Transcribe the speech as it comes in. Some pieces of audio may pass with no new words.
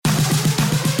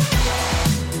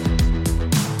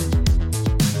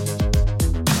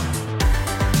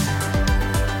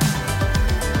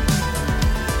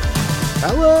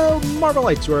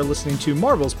Marvelites, you are listening to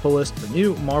Marvel's Pull List for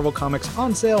new Marvel Comics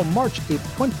on sale March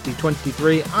 8th,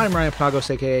 2023. I'm Ryan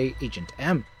Pagos, aka Agent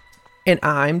M. And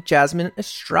I'm Jasmine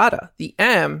Estrada. The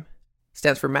M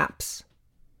stands for maps.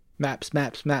 Maps.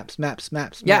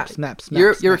 Yeah,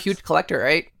 you're a huge collector,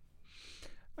 right?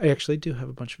 I actually do have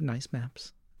a bunch of nice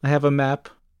maps. I have a map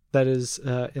that is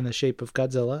in the shape of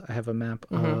Godzilla. I have a map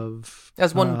of...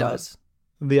 As one does.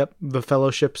 The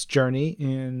Fellowship's journey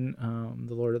in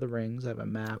The Lord of the Rings. I have a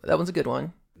map. That one's a good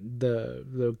one.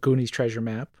 The Goonies treasure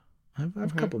map. I have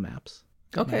a couple maps.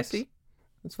 Okay, maps. See?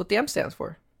 That's what the M stands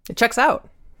for. It checks out.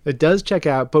 It does check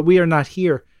out, but we are not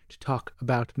here to talk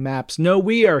about maps. No,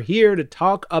 we are here to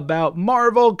talk about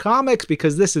Marvel Comics,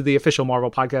 because this is the official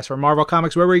Marvel podcast for Marvel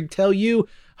Comics, where we tell you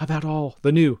about all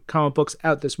the new comic books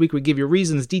out this week. We give you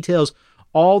reasons, details,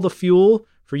 all the fuel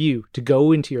for you to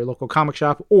go into your local comic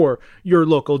shop or your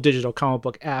local digital comic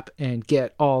book app and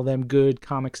get all them good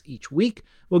comics each week.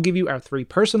 We'll give you our 3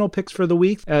 personal picks for the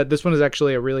week. This one is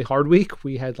actually a really hard week.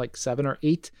 We had like 7 or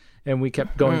 8, and we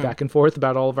kept going back and forth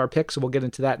about all of our picks, so we'll get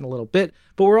into that in a little bit.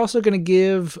 But we're also going to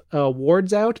give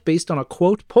awards out based on a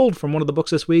quote pulled from one of the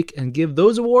books this week, and give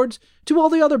those awards to all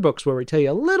the other books, where we tell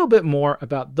you a little bit more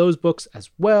about those books as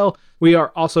well. We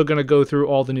are also going to go through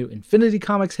all the new Infinity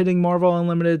comics hitting Marvel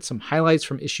Unlimited, some highlights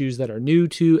from issues that are new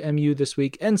to MU this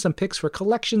week, and some picks for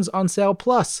collections on sale,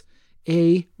 plus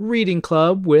a reading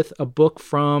club with a book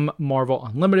from Marvel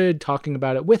Unlimited, talking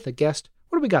about it with a guest.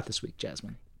 What do we got this week,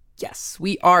 Jasmine? Yes,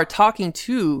 we are talking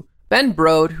to Ben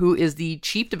Brode, who is the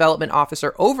Chief Development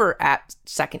Officer over at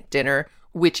Second Dinner,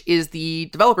 which is the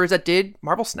developers that did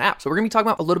Marvel Snap. So we're going to be talking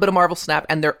about a little bit of Marvel Snap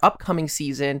and their upcoming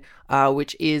season,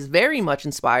 which is very much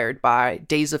inspired by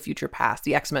Days of Future Past,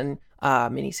 the X-Men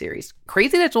miniseries.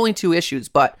 Crazy that it's only 2 issues,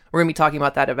 but we're going to be talking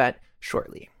about that event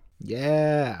shortly.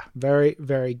 Yeah, very,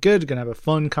 very good. Going to have a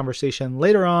fun conversation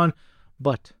later on,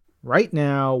 but right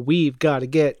now we've got to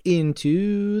get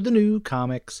into the new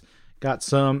comics. Got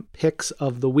some picks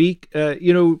of the week.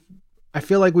 I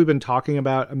feel like we've been talking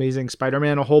about Amazing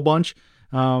Spider-Man a whole bunch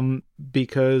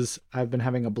because I've been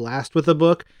having a blast with the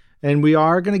book, and we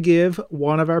are going to give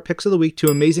one of our picks of the week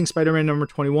to Amazing Spider-Man number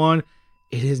 21.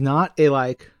 It is not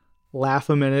a laugh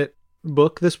a minute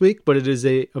book this week, but it is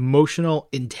a emotional,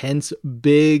 intense,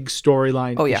 big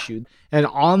storyline issue. And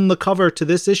on the cover to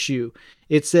this issue,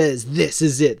 it says, "This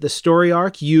is it, the story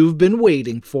arc you've been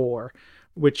waiting for,"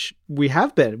 which we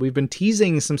have been. We've been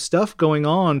teasing some stuff going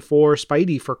on for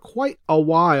Spidey for quite a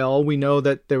while. We know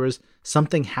that there was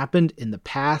something happened in the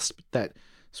past that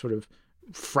sort of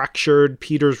fractured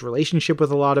Peter's relationship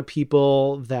with a lot of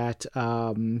people, that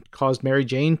caused Mary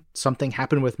Jane. Something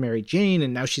happened with Mary Jane,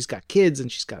 and now she's got kids,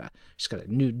 and she's got a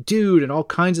new dude, and all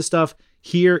kinds of stuff.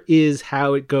 Here is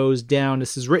how it goes down.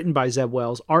 This is written by Zeb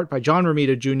Wells, art by John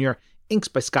Romita Jr., inks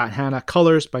by Scott Hanna,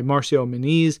 colors by Marcio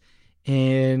Moniz.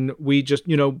 And we just,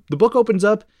 the book opens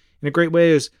up in a great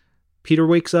way as Peter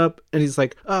wakes up and he's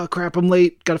like, "Oh crap, I'm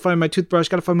late. Gotta find my toothbrush,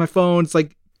 gotta find my phone." It's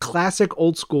like classic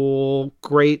old school,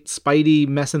 great Spidey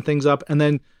messing things up. And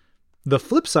then the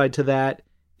flip side to that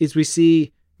is we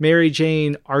see Mary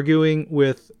Jane arguing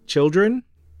with children.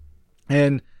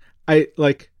 And I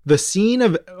like the scene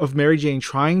of Mary Jane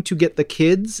trying to get the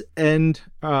kids and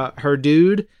her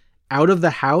dude out of the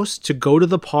house to go to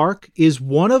the park is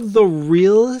one of the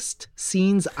realest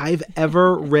scenes I've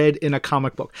ever read in a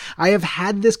comic book. I have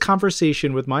had this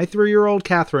conversation with my 3-year-old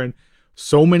Catherine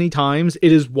so many times.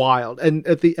 It is wild. And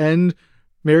at the end,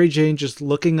 Mary Jane just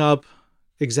looking up,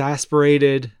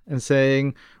 exasperated, and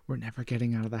saying, "We're never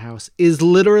getting out of the house," is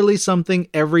literally something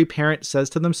every parent says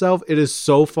to themselves. It is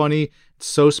so funny. It's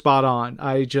so spot on.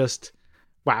 I just...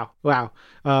 Wow.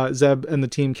 Zeb and the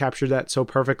team captured that so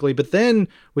perfectly. But then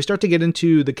we start to get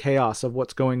into the chaos of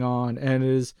what's going on. And it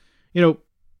is,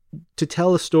 to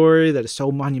tell a story that is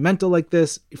so monumental like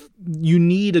this, you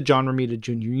need a John Romita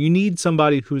Jr. You need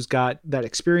somebody who's got that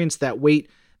experience, that weight,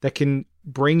 that can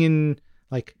bring in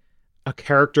a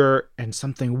character and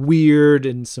something weird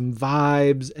and some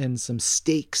vibes and some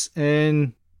stakes.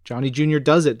 And Johnny Jr.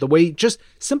 does it. The way, just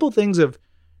simple things of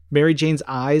Mary Jane's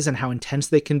eyes and how intense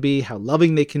they can be, how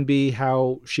loving they can be,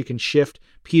 how she can shift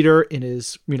Peter in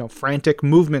his, frantic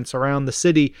movements around the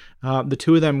city. The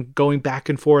two of them going back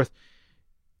and forth.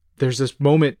 There's this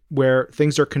moment where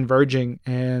things are converging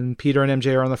and Peter and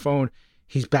MJ are on the phone.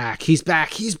 He's back. And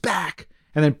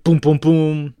then boom, boom,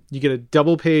 boom. You get a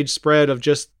double page spread of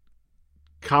just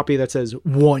copy that says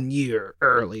 1 year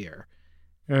earlier.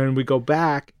 And we go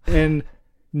back, and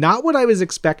not what I was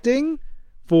expecting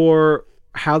for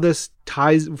how this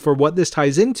ties, for what this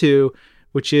ties into,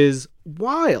 which is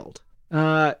wild.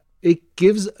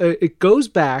 It goes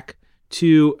back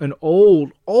to an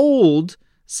old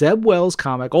Zeb Wells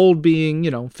comic, old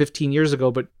being, 15 years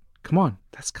ago, but come on,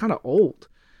 that's kind of old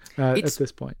at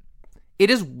this point. It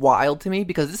is wild to me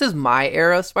because this is my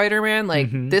era of Spider-Man. Like,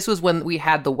 this was when we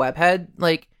had the Webhead,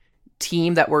 like,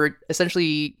 team that were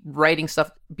essentially writing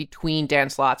stuff between Dan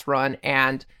Slott's run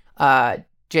and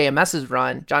JMS's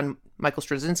run, John Michael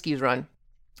Straczynski's run.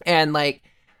 And, like,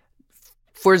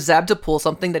 for Zeb to pull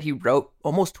something that he wrote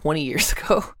almost 20 years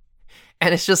ago,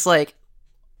 and it's just, like,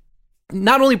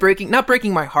 not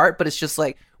breaking my heart, but it's just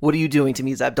like, what are you doing to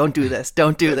me, Zeb? Don't do this.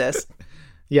 Don't do this.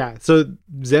 Yeah, so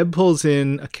Zeb pulls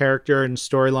in a character and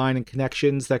storyline and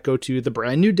connections that go to the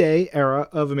Brand New Day era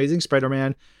of Amazing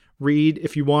Spider-Man.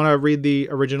 If you want to read the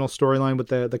original storyline with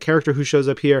the character who shows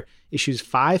up here, issues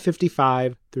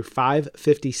 555 through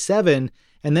 557.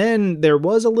 And then there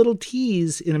was a little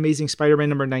tease in Amazing Spider-Man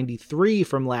number 93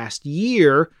 from last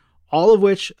year, all of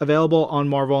which available on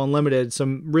Marvel Unlimited.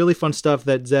 Some really fun stuff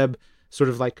that Zeb sort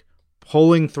of like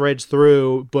pulling threads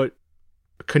through, but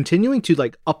continuing to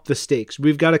like up the stakes.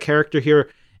 We've got a character here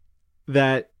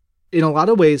that in a lot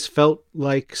of ways felt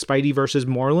like Spidey versus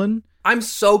Moreland. I'm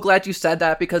so glad you said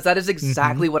that because that is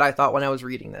exactly what I thought when I was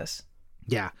reading this.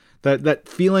 Yeah. That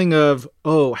feeling of,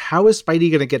 oh, how is Spidey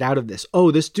going to get out of this?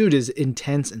 Oh, this dude is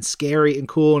intense and scary and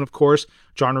cool. And of course,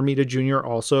 John Romita Jr.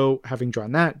 also having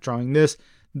drawing this,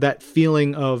 that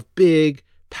feeling of big,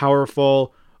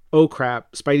 powerful, oh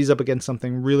crap, Spidey's up against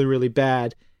something really, really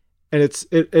bad. And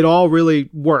it all really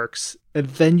works. And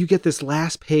then you get this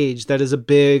last page that is a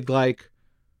big, like,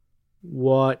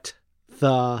 what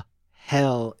the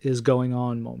hell is going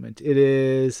on moment.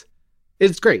 It's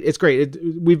great. It's great.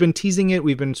 We've been teasing it.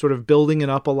 We've been sort of building it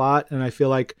up a lot. And I feel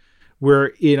like we're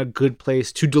in a good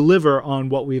place to deliver on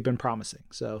what we've been promising.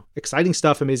 So exciting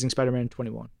stuff. Amazing Spider-Man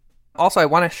 21. Also, I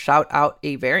want to shout out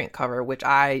a variant cover, which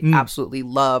I absolutely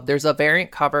love. There's a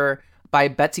variant cover by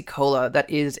Betsy Cola that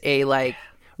is a like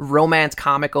romance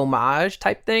comic homage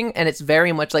type thing. And it's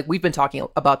very much like we've been talking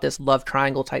about this love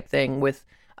triangle type thing with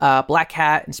Black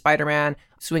Cat and Spider-Man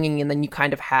swinging, and then you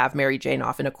kind of have Mary Jane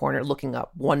off in a corner looking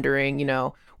up, wondering,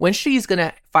 when she's going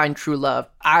to find true love.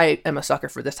 I am a sucker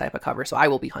for this type of cover, so I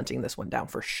will be hunting this one down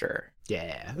for sure.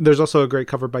 Yeah. There's also a great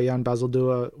cover by Jan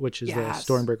Bazaldua, which is the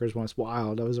Stormbreakers one. It's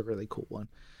wild. That was a really cool one.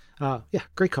 Yeah,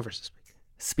 great covers this week.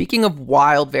 Speaking of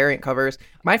wild variant covers,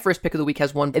 my first pick of the week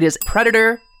has one. It is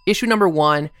Predator, issue number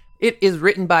 1. It is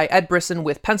written by Ed Brisson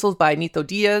with pencils by Nito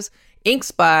Diaz,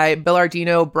 inks by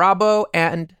Belardino Bravo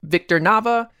and Victor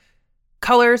Nava,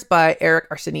 colors by Eric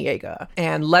Arciniega,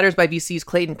 and letters by VC's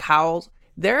Clayton Cowles.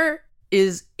 There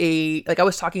is I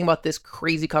was talking about this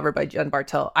crazy cover by Jen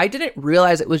Bartel. I didn't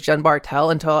realize it was Jen Bartel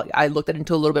until I looked at it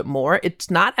into a little bit more.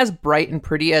 It's not as bright and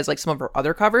pretty as like some of her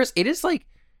other covers. It is like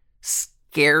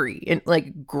scary and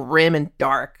like grim and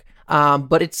dark.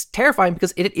 But it's terrifying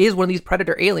because it is one of these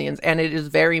predator aliens, and it is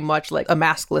very much like a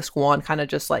maskless one, kind of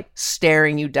just like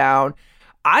staring you down.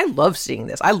 I love seeing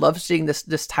this. I love seeing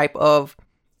this type of,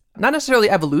 not necessarily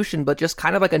evolution, but just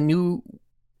kind of like a new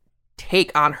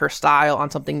take on her style on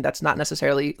something that's not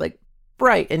necessarily like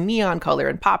bright and neon color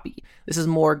and poppy. This is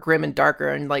more grim and darker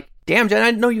and like, damn, Jen, I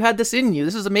didn't know you had this in you.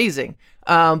 This is amazing.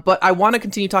 But I want to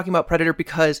continue talking about Predator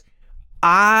because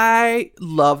I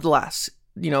loved the last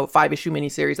 5-issue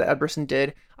miniseries that Ed Brisson did.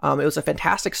 It was a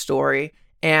fantastic story,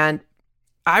 and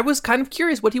I was kind of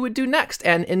curious what he would do next.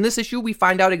 And in this issue, we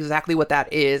find out exactly what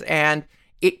that is, and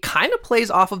it kind of plays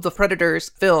off of the Predators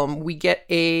film. We get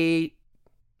a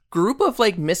group of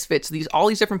like misfits, all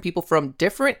these different people from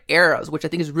different eras, which I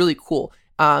think is really cool.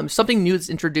 Something new is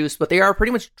introduced, but they are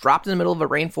pretty much dropped in the middle of a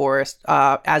rainforest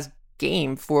as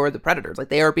game for the Predators. Like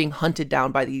they are being hunted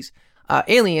down by these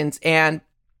aliens, and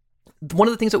one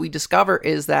of the things that we discover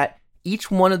is that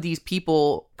each one of these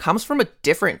people comes from a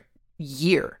different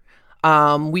year.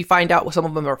 We find out some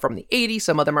of them are from the 80s.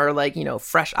 Some of them are like,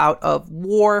 fresh out of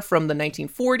war from the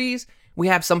 1940s. We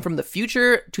have some from the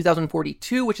future,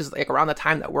 2042, which is like around the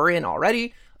time that we're in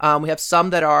already. We have some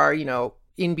that are,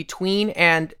 in between,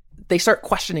 and they start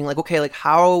questioning like, okay, like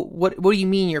what do you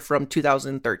mean you're from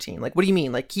 2013? Like, what do you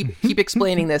mean? Like, keep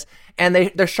explaining this. And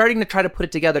they're starting to try to put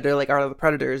it together. They're like, are the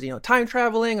Predators, time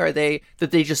traveling? Are they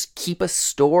just keep us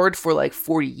stored for like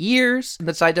 40 years and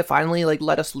decide to finally like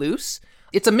let us loose?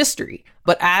 It's a mystery.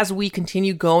 But as we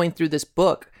continue going through this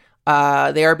book,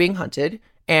 they are being hunted,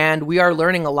 and we are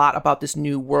learning a lot about this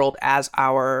new world as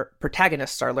our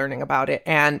protagonists are learning about it.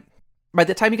 And by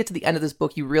the time you get to the end of this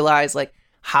book, you realize like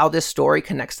how this story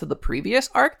connects to the previous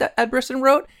arc that Ed Brisson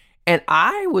wrote. And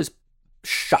I was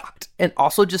shocked and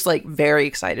also just like very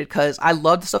excited because I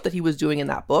love the stuff that he was doing in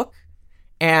that book.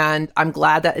 And I'm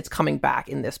glad that it's coming back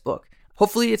in this book.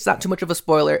 Hopefully it's not too much of a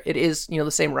spoiler. It is, the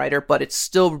same writer, but it's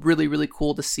still really, really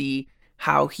cool to see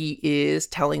how he is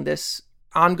telling this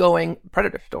ongoing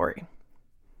Predator story.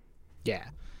 Yeah.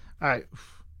 All right.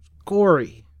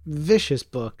 Gory, vicious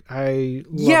book. I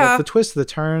love it. The twists, the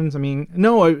turns. I mean,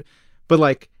 but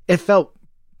like it felt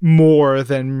more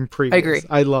than previous. I agree.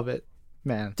 I love it,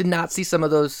 man. Did not see some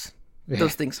of those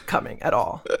things coming at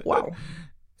all. Wow.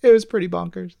 It was pretty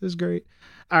bonkers. It was great.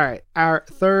 All right. Our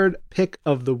third pick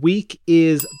of the week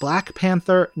is Black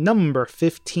Panther number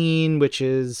 15, which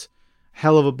is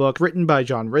hell of a book, written by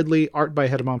John Ridley, art by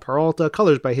Germán Peralta,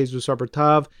 colors by Jesus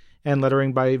Aburtov, and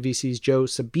lettering by VC's Joe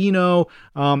Sabino.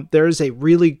 There is a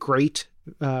really great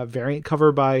variant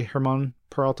cover by Germán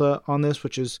Peralta on this,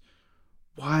 which is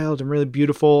wild and really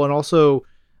beautiful. And also,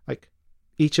 like,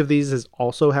 each of these has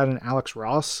also had an Alex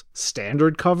Ross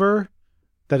standard cover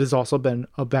that has also been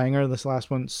a banger. This last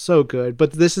one, so good.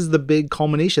 But this is the big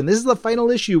culmination. This is the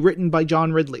final issue written by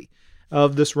John Ridley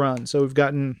of this run. So we've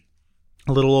gotten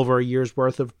a little over a year's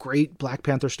worth of great Black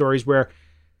Panther stories where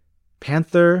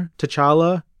Panther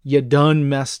T'Challa, you done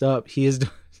messed up. He has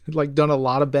like done a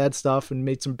lot of bad stuff and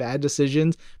made some bad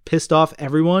decisions, pissed off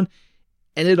everyone.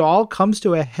 And it all comes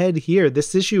to a head here.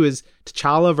 This issue is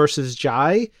T'Challa versus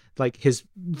Jai, like his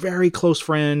very close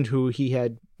friend who he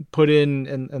had put in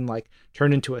and like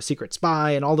turned into a secret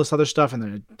spy and all this other stuff. And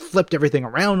then it flipped everything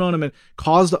around on him and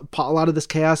caused a lot of this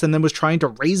chaos, and then was trying to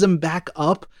raise him back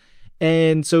up.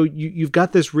 And so you've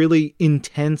got this really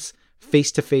intense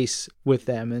face-to-face with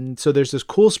them. And so there's this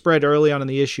cool spread early on in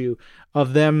the issue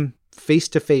of them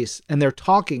face-to-face, and they're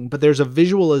talking, but there's a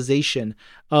visualization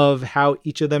of how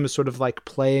each of them is sort of like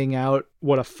playing out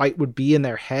what a fight would be in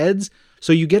their heads.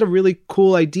 So you get a really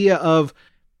cool idea of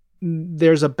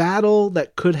there's a battle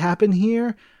that could happen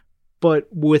here, but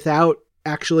without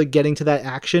actually getting to that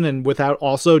action and without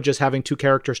also just having two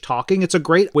characters talking. It's a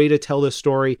great way to tell this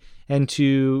story and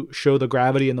to show the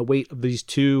gravity and the weight of these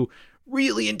two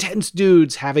really intense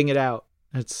dudes having it out.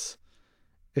 It's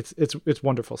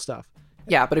wonderful stuff.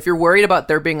 Yeah, but if you're worried about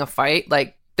there being a fight,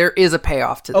 like there is a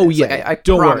payoff to this. Oh yeah, like, I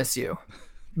promise you.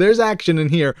 There's action in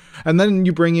here. And then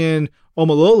you bring in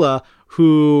Omolola,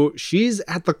 who she's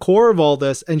at the core of all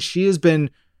this, and she has been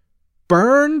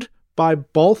burned by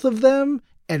both of them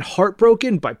and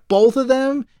heartbroken by both of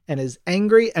them, and is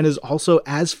angry and is also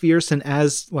as fierce and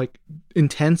as like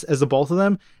intense as the both of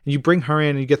them. And you bring her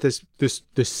in and you get this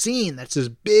scene that's this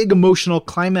big emotional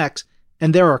climax,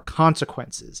 and there are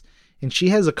consequences. And she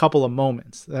has a couple of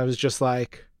moments that was just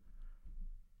like,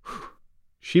 whew,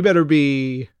 she better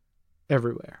be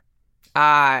everywhere.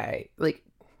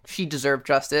 She deserved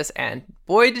justice, and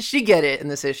boy, did she get it in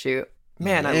this issue.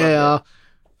 Man, I love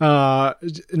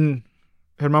it. And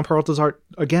Germán Peralta's art,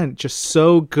 again, just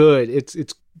so good.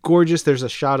 It's gorgeous. There's a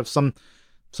shot of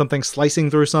something slicing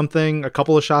through something, a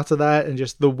couple of shots of that, and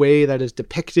just the way that is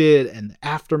depicted and the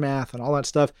aftermath and all that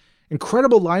stuff.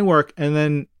 Incredible line work. And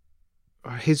then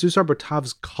Jesus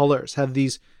Aburtov's colors have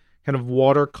these kind of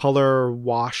watercolor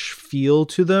wash feel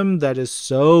to them that is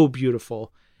so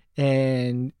beautiful.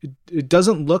 And it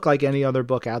doesn't look like any other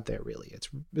book out there, really.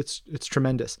 It's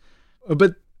tremendous.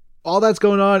 But all that's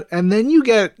going on, and then you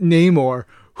get Namor,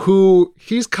 who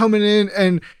he's coming in,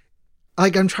 and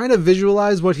like I'm trying to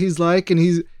visualize what he's like,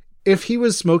 and if he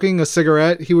was smoking a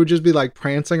cigarette, he would just be like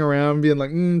prancing around, being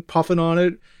like puffing on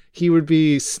it. He would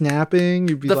be snapping.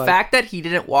 You'd be the fact that he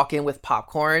didn't walk in with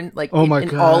popcorn, like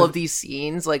in all of these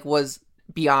scenes, like was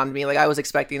beyond me. Like I was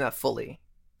expecting that fully.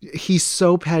 He's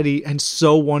so petty and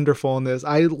so wonderful in this.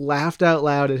 I laughed out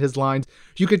loud at his lines.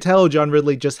 You could tell John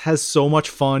Ridley just has so much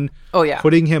fun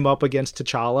putting him up against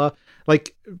T'Challa.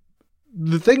 Like,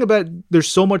 the thing about, there's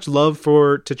so much love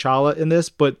for T'Challa in this,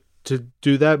 but to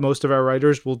do that, most of our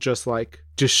writers will just like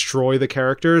destroy the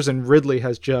characters, and Ridley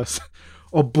has just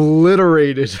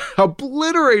obliterated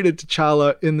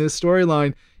T'Challa in this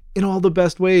storyline in all the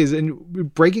best ways,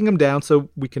 and breaking him down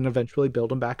so we can eventually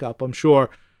build him back up, I'm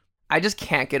sure. I just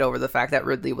can't get over the fact that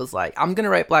Ridley was like, I'm going to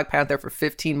write Black Panther for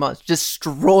 15 months,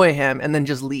 destroy him, and then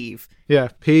just leave. Yeah,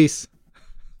 peace.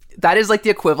 That is like the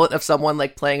equivalent of someone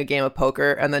like playing a game of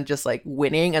poker and then just like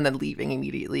winning and then leaving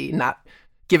immediately, not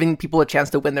giving people a chance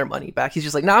to win their money back. He's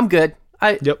just like, no, I'm good.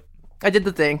 I did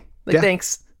the thing. Like,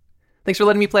 thanks for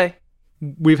letting me play.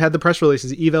 We've had the press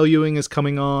releases. Evel Ewing is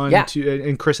coming on,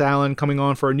 and Chris Allen coming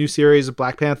on for a new series of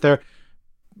Black Panther.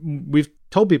 We've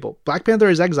told people Black Panther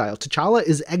is exiled. T'Challa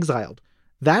is exiled.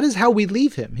 That is how we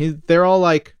leave him. They're all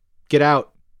like, get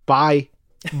out. Bye.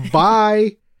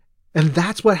 Bye. And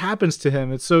that's what happens to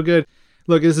him. It's so good.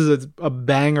 Look, this is a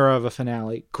banger of a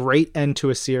finale. Great end to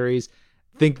a series.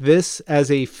 Think this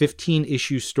as a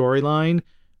 15-issue storyline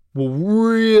will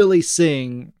really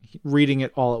sing reading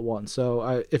it all at once.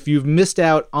 So if you've missed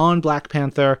out on Black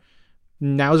Panther,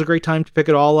 now's a great time to pick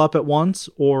it all up at once,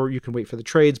 or you can wait for the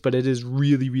trades, but it is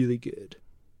really, really good.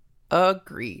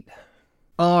 Agreed.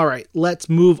 All right, let's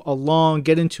move along,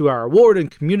 get into our award and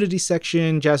community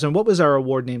section. Jasmine, what was our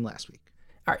award name last week?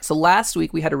 All right, so last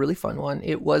week we had a really fun one.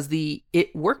 It was the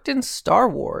It Worked in Star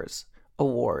Wars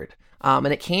award, and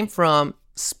it came from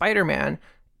Spider-Man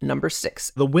number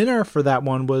 6. The winner for that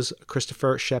one was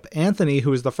Christopher Shep Anthony,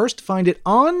 who was the first to find it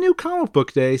on New Comic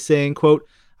Book Day, saying, quote,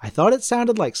 "I thought it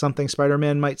sounded like something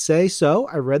Spider-Man might say, so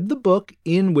I read the book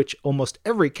in which almost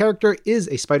every character is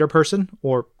a spider person,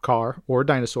 or car, or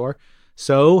dinosaur.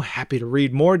 So happy to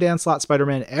read more Dan Slott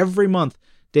Spider-Man every month.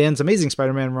 Dan's Amazing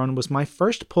Spider-Man run was my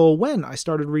first pull when I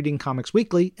started reading Comics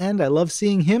Weekly, and I love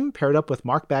seeing him paired up with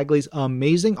Mark Bagley's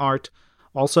amazing art.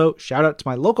 Also, shout out to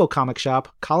my local comic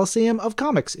shop, Coliseum of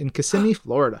Comics in Kissimmee,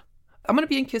 Florida." I'm going to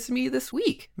be in Kissimmee this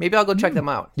week. Maybe I'll go check them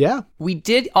out. Yeah. We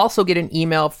did also get an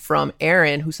email from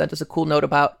Aaron, who sent us a cool note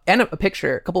about, and a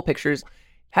couple pictures.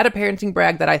 Had a parenting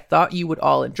brag that I thought you would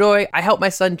all enjoy. I helped my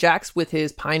son Jax with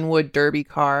his Pinewood Derby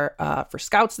car for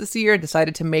Scouts this year and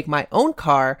decided to make my own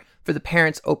car for the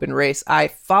parents' open race. I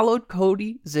followed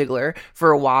Cody Ziegler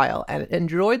for a while and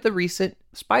enjoyed the recent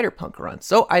Spider-Punk run,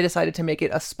 so I decided to make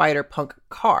it a Spider-Punk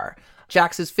car.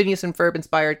 Jax's Phineas and Ferb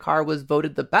inspired car was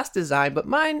voted the best design, but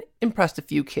mine impressed a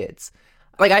few kids.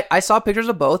 Like, I saw pictures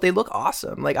of both. They look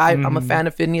awesome. Like, I'm a fan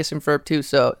of Phineas and Ferb too,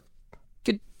 so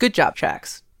good job,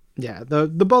 Jax. Yeah,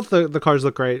 both the cars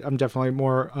look great. I'm definitely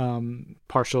more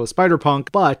partial to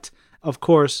Spider-Punk, but of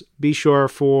course, be sure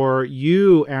for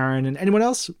you, Aaron, and anyone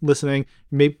else listening,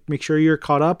 make sure you're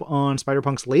caught up on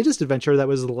Spider-Punk's latest adventure that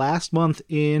was last month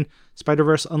in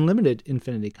Spider-Verse Unlimited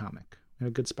Infinity Comic. A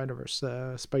good Spider-Verse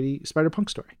Spider-Punk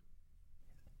story.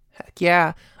 Heck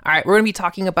yeah. All right, we're going to be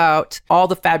talking about all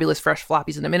the fabulous fresh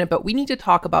floppies in a minute, but we need to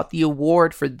talk about the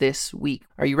award for this week.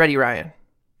 Are you ready, Ryan?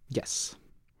 Yes.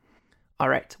 All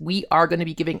right, we are going to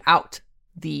be giving out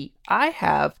the I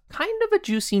Have Kind of a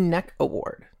Juicy Neck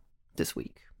Award this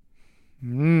week.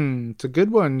 It's a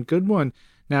good one. Good one.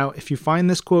 Now, if you find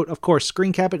this quote, of course,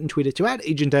 screen cap it and tweet it to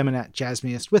 @AgentM and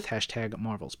 @Jasmiest with hashtag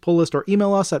Marvel's Pull-List, or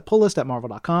email us at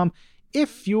pullist@marvel.com.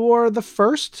 If you're the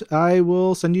first, I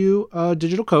will send you a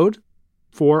digital code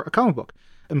for a comic book.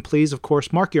 And please, of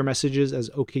course, mark your messages as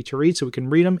okay to read so we can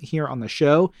read them here on the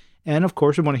show. And of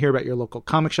course, we want to hear about your local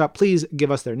comic shop. Please give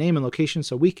us their name and location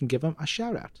so we can give them a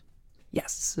shout out.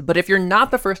 Yes, but if you're not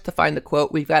the first to find the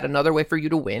quote, we've got another way for you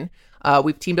to win.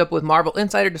 We've teamed up with Marvel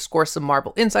Insider to score some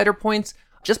Marvel Insider points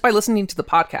just by listening to the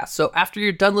podcast. So after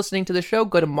you're done listening to the show,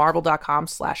 go to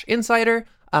marvel.com/insider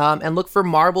and look for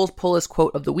Marvel's Pull-List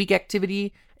Quote of the Week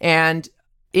activity. And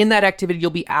in that activity, you'll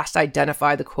be asked to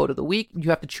identify the quote of the week. You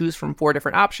have to choose from 4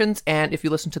 different options. And if you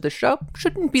listen to the show, it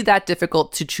shouldn't be that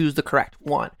difficult to choose the correct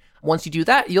one. Once you do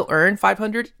that, you'll earn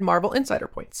 500 Marvel Insider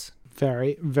points.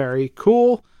 Very, very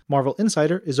cool. Marvel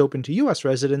Insider is open to U.S.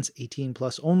 residents, 18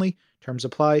 plus only. Terms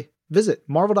apply. Visit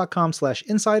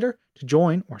marvel.com/insider to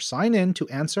join or sign in to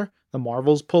answer the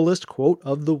Marvel's Pull List Quote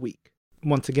of the Week.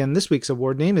 Once again, this week's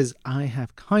award name is I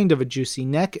Have Kind of a Juicy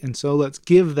Neck, and so let's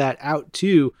give that out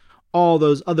to all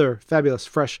those other fabulous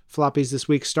fresh floppies this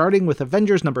week, starting with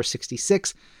Avengers number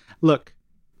 66. Look,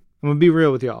 I'm going to be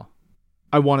real with y'all.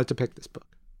 I wanted to pick this book.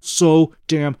 So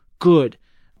damn good.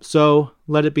 So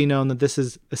let it be known that this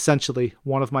is essentially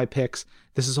one of my picks.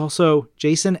 This is also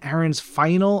Jason Aaron's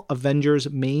final Avengers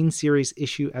main series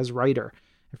issue as writer.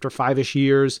 After 5-ish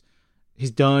years,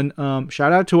 he's done.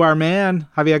 Shout out to our man,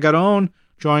 Javier Garon,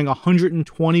 drawing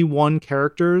 121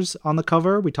 characters on the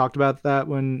cover. We talked about that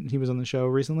when he was on the show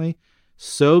recently.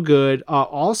 So good.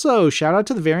 Also, shout out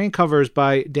to the variant covers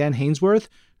by Dan Hainsworth,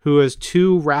 who has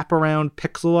 2 wraparound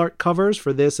pixel art covers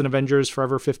for this and Avengers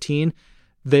Forever 15.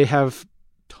 They have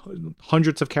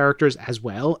hundreds of characters as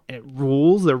well. It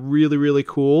rules. They're really, really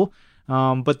cool.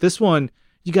 But this one,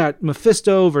 you got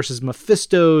Mephisto versus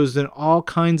Mephistos and all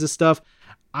kinds of stuff.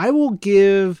 I will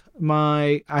give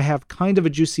I Have Kind of a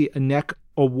Juicy Neck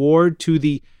award to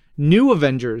the new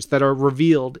Avengers that are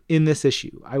revealed in this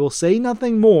issue. I will say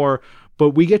nothing more,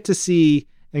 but we get to see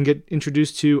and get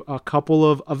introduced to a couple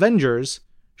of Avengers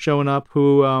showing up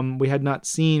who we had not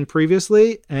seen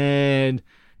previously. And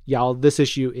y'all, this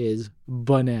issue is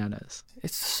bananas.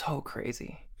 It's so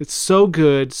crazy. It's so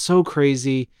good, so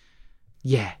crazy.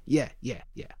 Yeah.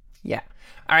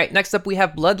 All right, next up we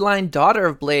have Bloodline Daughter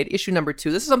of Blade, issue number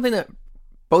 2. This is something that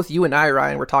both you and I,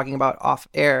 Ryan, were talking about off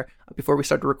air before we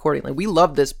started recording. Like, we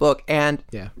love this book, and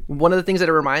one of the things that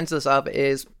it reminds us of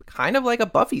is kind of like a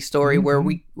Buffy story where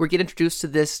we get introduced to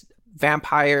this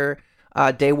vampire,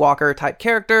 daywalker type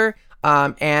character,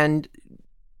 and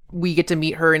we get to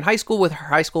meet her in high school with her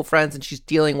high school friends, and she's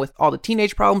dealing with all the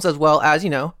teenage problems as well as,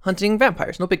 hunting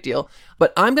vampires. No big deal.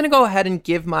 But I'm going to go ahead and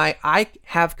give my I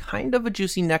Have Kind of a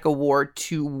Juicy Neck award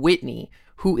to Whitney,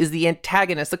 who is the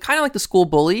antagonist, the kind of like the school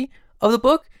bully of the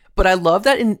book. But I love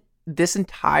that in this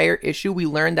entire issue, we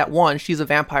learned that one, she's a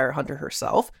vampire hunter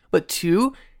herself, but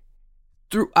two,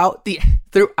 throughout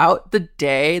the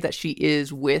day that she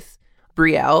is with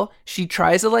Brielle, she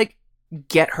tries to like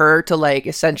get her to like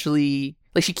essentially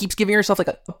like she keeps giving herself like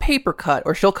a paper cut,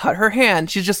 or she'll cut her hand.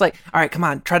 She's just like, all right, come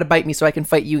on, try to bite me so I can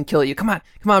fight you and kill you. Come on,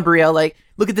 Brielle, like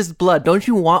look at this blood. Don't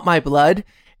you want my blood?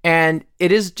 And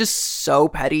it is just so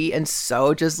petty and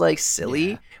so just like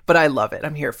silly, but I love it.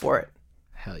 I'm here for it.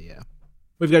 Hell yeah.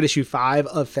 We've got issue 5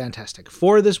 of Fantastic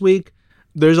Four this week.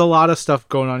 There's a lot of stuff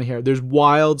going on here. There's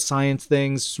wild science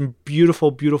things, some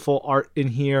beautiful, beautiful art in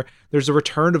here. There's a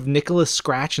return of Nicholas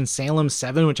Scratch and Salem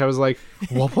 7, which I was like,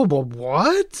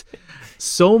 what?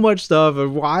 So much stuff, a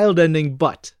wild ending,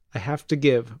 but I have to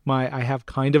give my I Have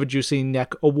Kind of a Juicy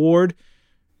Neck award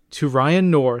to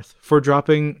Ryan North for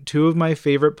dropping 2 of my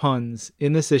favorite puns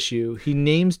in this issue. He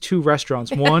names 2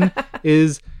 restaurants. One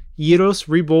is Gyros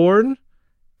Reborn,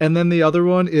 and then the other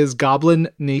one is Goblin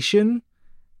Nation.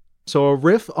 So a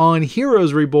riff on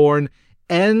Heroes Reborn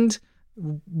and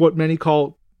what many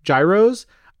call gyros.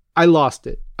 I lost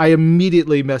it. I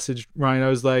immediately messaged Ryan. I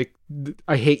was like,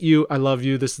 I hate you. I love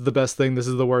you. This is the best thing. This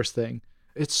is the worst thing.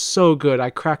 It's so good.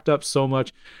 I cracked up so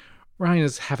much. Ryan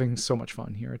is having so much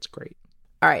fun here. It's great.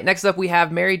 All right. Next up, we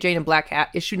have Mary Jane and Black Cat,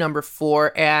 issue number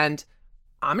 4. And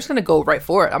I'm just going to go right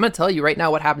for it. I'm going to tell you right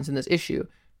now what happens in this issue.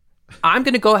 I'm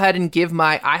going to go ahead and give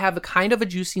my I Have a Kind of a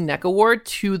Juicy Neck award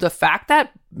to the fact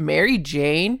that Mary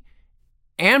Jane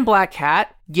and Black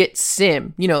Cat get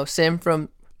Sim, Sim from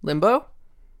Limbo,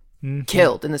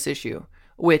 killed in this issue,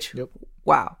 which,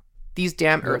 wow, these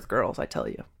damn Earth girls, I tell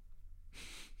you.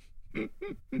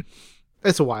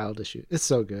 It's a wild issue. It's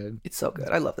so good. It's so good.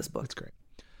 I love this book. It's great.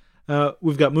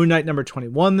 We've got Moon Knight number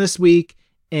 21 this week.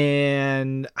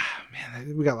 And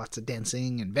man, we got lots of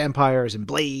dancing and vampires and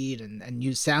blade and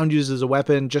use sound used as a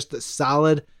weapon. Just as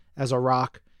solid as a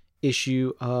rock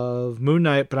issue of Moon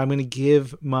Knight. But I'm going to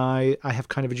give my I Have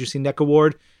Kind of a Juicy Neck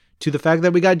award to the fact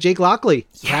that we got Jake Lockley,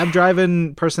 cab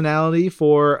driving personality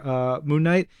for Moon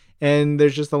Knight. And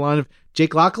there's just a line of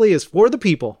Jake Lockley is for the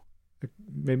people. It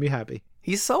made me happy.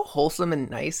 He's so wholesome and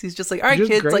nice. He's just like, all right,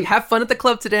 kids, great. like have fun at the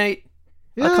club tonight.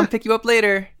 Yeah. I'll come pick you up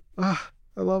later. I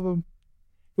love him.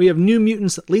 We have New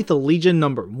Mutants Lethal Legion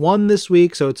number 1 this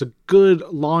week, so it's a good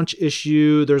launch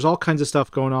issue. There's all kinds of stuff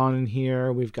going on in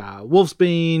here. We've got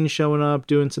Wolfsbane showing up,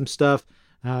 doing some stuff.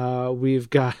 We've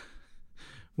got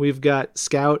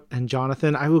Scout and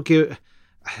Jonathan.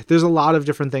 There's a lot of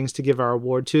different things to give our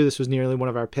award to. This was nearly one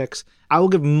of our picks. I will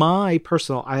give my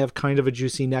personal I Have Kind of a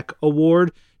Juicy Neck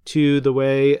award to the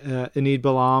way Enid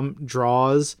Balam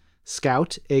draws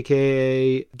Scout,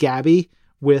 aka Gabby,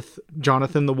 with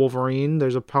Jonathan the Wolverine.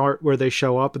 There's a part where they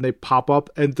show up and they pop up,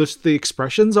 and just the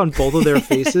expressions on both of their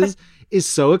faces is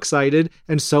so excited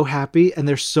and so happy, and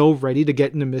they're so ready to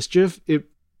get into mischief.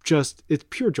 It's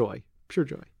pure joy. Pure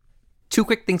joy. 2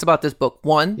 quick things about this book.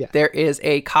 1, there is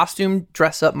a costume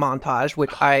dress-up montage,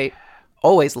 which I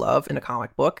always love in a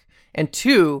comic book. And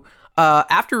 2,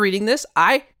 after reading this,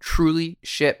 I truly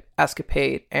ship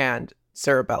Escapade and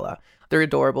Cerebella. They're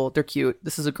adorable. They're cute.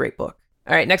 This is a great book.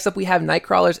 All right, next up we have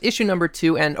Nightcrawlers, issue number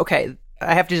 2. And okay,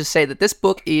 I have to just say that this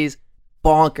book is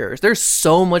bonkers. There's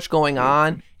so much going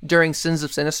on during Sins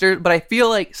of Sinister, but I feel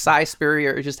like Cy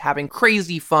Spurrier is just having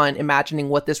crazy fun imagining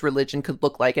what this religion could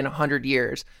look like in 100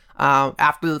 years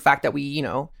after the fact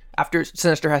that after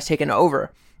Sinister has taken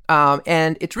over.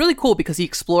 And it's really cool because he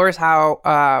explores how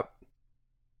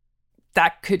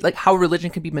how religion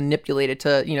could be manipulated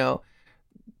to,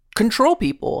 control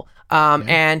people.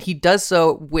 And he does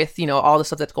so with, all the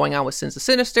stuff that's going on with Sins of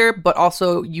Sinister, but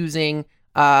also using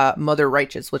Mother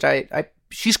Righteous, which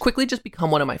she's quickly just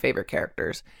become one of my favorite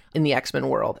characters in the X-Men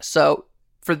world. So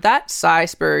for that, Cy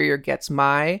Spurrier gets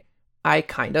my I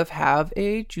Kind of Have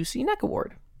a Juicy Neck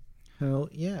award. Hell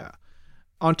yeah.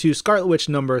 On to Scarlet Witch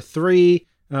number 3.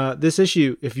 This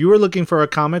issue, if you were looking for a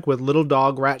comic with little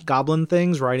dog, rat, goblin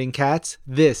things riding cats,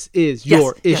 this is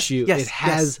your issue. It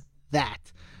has that.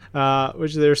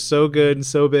 Which they're so good and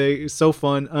so big, so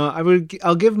fun.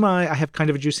 I'll give my I Have Kind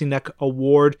of a Juicy Neck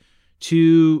award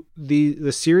to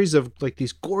the series of like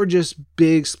these gorgeous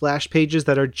big splash pages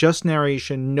that are just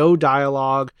narration, no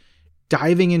dialogue,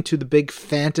 diving into the big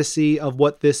fantasy of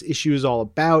what this issue is all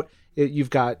about. You've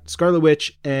got Scarlet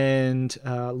Witch and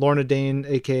Lorna Dane,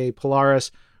 aka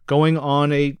Polaris, going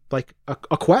on a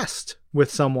quest with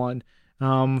someone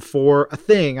for a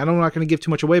thing. I'm not going to give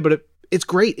too much away, but it's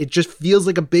great. It just feels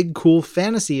like a big, cool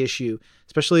fantasy issue,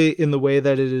 especially in the way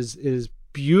that it is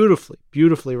beautifully,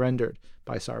 beautifully rendered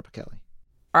by Sara Pichelli.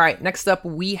 All right, next up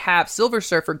we have Silver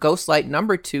Surfer Ghostlight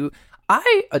 #2.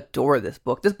 I adore this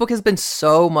book. This book has been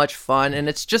so much fun, and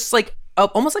it's just like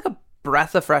almost like a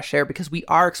breath of fresh air because we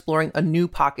are exploring a new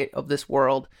pocket of this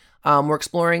world. We're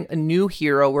exploring a new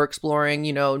hero. We're exploring,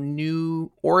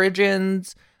 new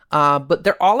origins, but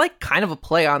they're all like kind of a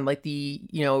play on like the,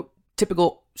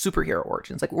 typical superhero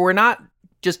origins. Like we're not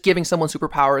just giving someone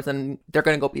superpowers and they're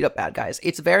going to go beat up bad guys.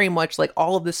 It's very much like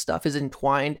all of this stuff is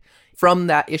entwined from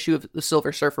that issue of the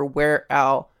Silver Surfer where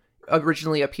Al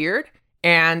originally appeared.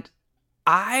 And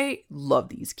I love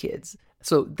these kids.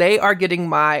 So they are getting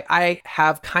my I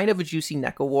Have Kind of a Juicy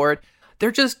Neck award.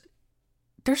 They're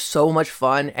so much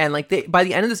fun. And like by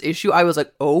the end of this issue, I was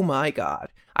like, oh my God,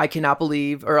 I cannot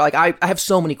believe, or like I have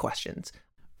so many questions.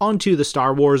 On to the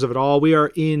Star Wars of it all. We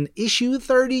are in issue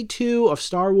 32 of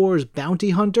Star Wars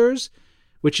Bounty Hunters,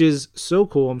 which is so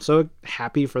cool. I'm so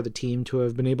happy for the team to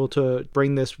have been able to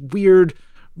bring this weird,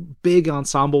 big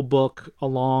ensemble book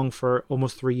along for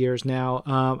almost 3 years now.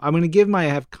 I'm going to give my I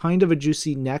Have Kind of a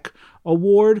Juicy Neck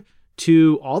award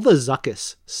to all the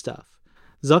Zuckuss stuff.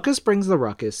 Zuckuss brings the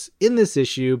ruckus in this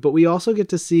issue, but we also get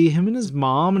to see him and his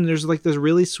mom, and there's like this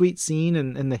really sweet scene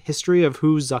and the history of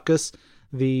who Zuckuss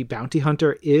the bounty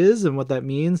hunter is and what that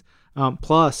means.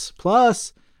 Plus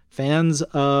fans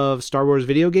of Star Wars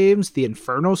video games, the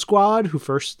Inferno Squad,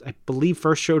 who I believe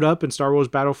first showed up in Star Wars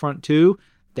Battlefront 2,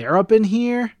 they're up in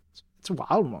here. It's a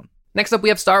wild one. Next up, we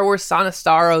have Star Wars Sana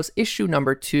Starros issue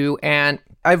 #2, and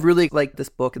I've really liked this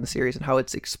book in the series and how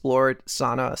it's explored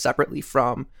Sana separately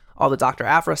from all the Dr.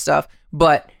 Aphra stuff.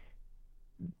 But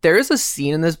there is a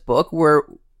scene in this book where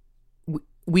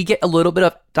we get a little bit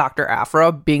of Dr.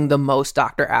 Aphra being the most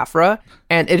Dr. Aphra,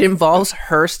 and it involves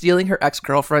her stealing her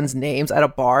ex-girlfriend's names at a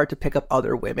bar to pick up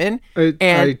other women.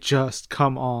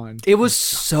 Come on. It was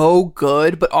so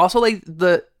good, but also like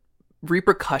the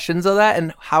repercussions of that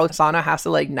and how Sana has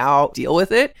to like now deal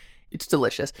with it. It's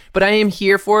delicious, but I am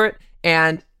here for it.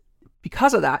 And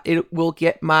because of that, it will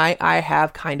get my I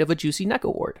Have Kind of a Juicy Neck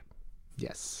award.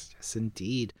 Yes,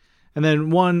 indeed. And then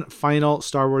one final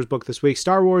Star Wars book this week,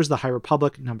 Star Wars The High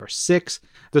Republic #6.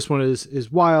 This one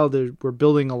is wild. We're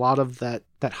building a lot of that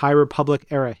High Republic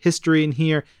era history in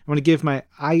here. I'm going to give my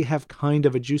I Have Kind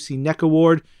of a Juicy Neck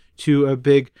award to a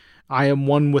big I am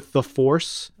one with the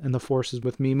Force and the Force is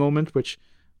with me moment, which,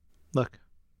 look,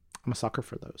 I'm a sucker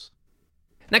for those.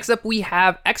 Next up, we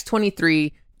have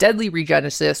X-23 Deadly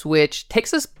Regenesis, which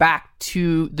takes us back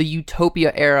to the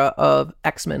Utopia era of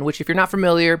X-Men, which if you're not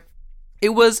familiar, it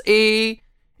was an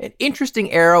interesting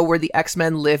era where the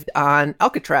X-Men lived on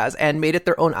Alcatraz and made it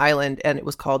their own island, and it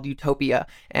was called Utopia.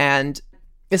 And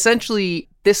essentially,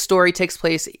 this story takes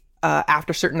place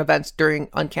after certain events during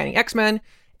Uncanny X-Men,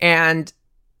 and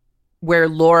where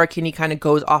Laura Kinney kind of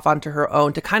goes off onto her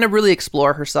own to kind of really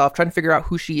explore herself, trying to figure out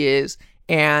who she is.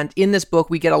 And in this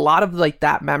book, we get a lot of like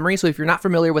that memory. So if you're not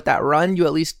familiar with that run, you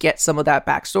at least get some of that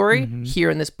backstory here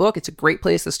in this book. It's a great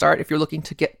place to start if you're looking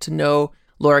to get to know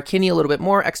Laura Kinney a little bit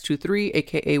more, X-23,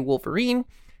 aka Wolverine.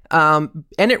 And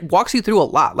it walks you through a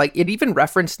lot. Like it even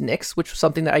referenced Nyx, which was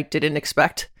something that I didn't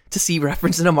expect to see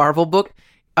referenced in a Marvel book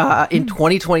in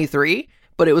 2023,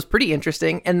 but it was pretty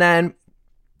interesting. And then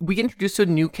we get introduced to a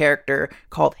new character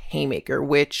called Haymaker,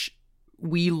 which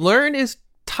we learn is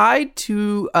tied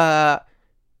to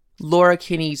Laura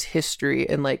Kinney's history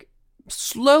and like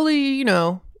slowly,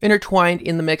 intertwined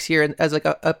in the mix here as like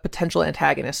a potential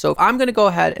antagonist. So I'm going to go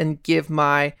ahead and give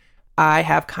my I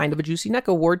Have Kind of a Juicy Neck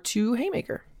award to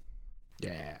Haymaker.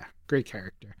 Yeah, great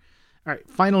character. All right,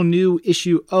 final new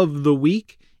issue of the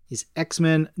week is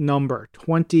X-Men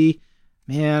 #20.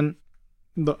 Man,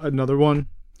 another one.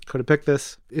 Could have picked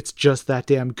this. It's just that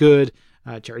damn good.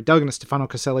 Jerry Duggan and Stefano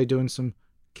Caselli doing some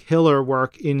killer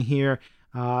work in here.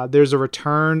 There's a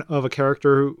return of a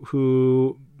character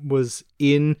who was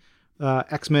in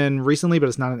X-Men recently, but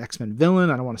it's not an X-Men villain.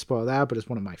 I don't want to spoil that, but it's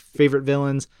one of my favorite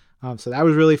villains. So that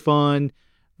was really fun.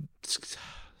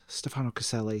 Stefano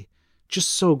Caselli,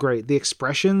 just so great. The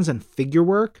expressions and figure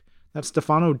work that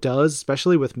Stefano does,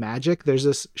 especially with Magic. There's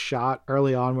this shot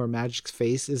early on where Magic's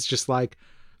face is just like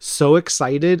so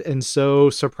excited and so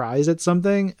surprised at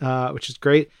something, which is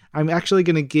great. I'm actually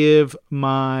going to give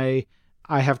my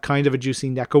I Have Kind of a Juicy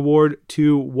Neck award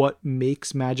to what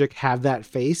makes Magic have that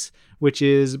face, which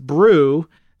is Brode,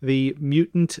 the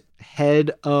mutant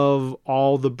head of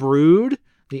all the Brood,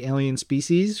 the alien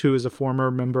species, who is a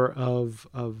former member of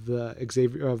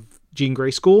Jean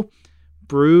Grey School.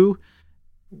 Brode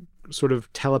sort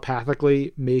of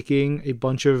telepathically making a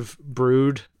bunch of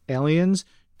Brood aliens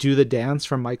do the dance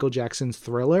from Michael Jackson's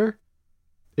Thriller,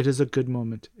 it is a good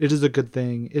moment. It is a good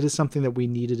thing. It is something that we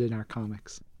needed in our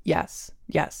comics. Yes.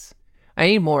 I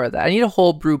need more of that. I need a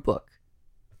whole brew book.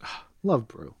 Love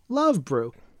brew. Love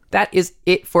brew. That is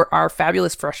it for our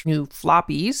fabulous fresh new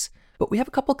floppies. But we have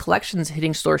a couple collections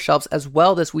hitting store shelves as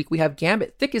well this week. We have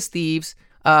Gambit, Thick as Thieves,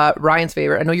 Ryan's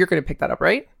favorite. I know you're going to pick that up,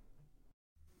 right?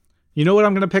 You know what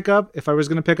I'm going to pick up? If I was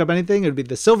going to pick up anything, it would be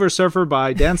The Silver Surfer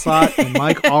by Dan Slott and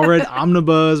Mike Allred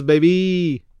Omnibus,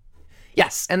 baby.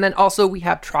 Yes. And then also we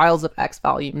have Trials of X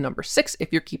Volume number 6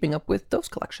 if you're keeping up with those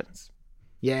collections.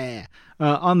 Yeah.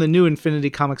 On the new Infinity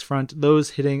Comics front,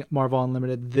 those hitting Marvel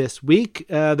Unlimited this week.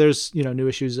 There's, new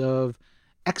issues of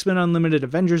X-Men Unlimited,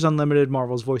 Avengers Unlimited,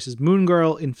 Marvel's Voices Moon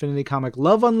Girl, Infinity Comic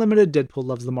Love Unlimited, Deadpool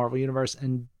Loves the Marvel Universe,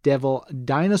 and Devil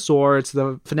Dinosaur. It's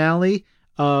the finale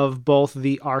of both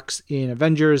the arcs in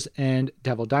Avengers and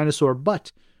Devil Dinosaur,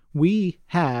 but we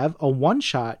have a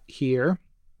one-shot here,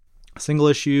 a single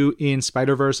issue in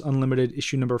Spider-Verse Unlimited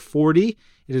issue number 40.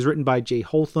 It is written by Jay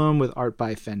Holtham with art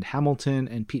by Fend Hamilton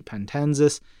and Pete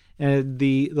Pantanzis. And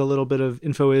the little bit of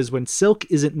info is when Silk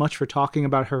isn't much for talking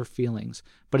about her feelings,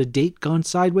 but a date gone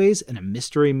sideways and a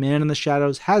mystery man in the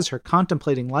shadows has her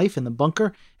contemplating life in the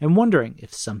bunker and wondering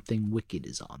if something wicked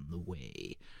is on the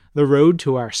way. The road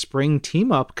to our spring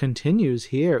team-up continues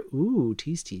here. Ooh,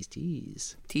 tease.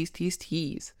 Tease.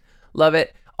 Love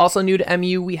it. Also new to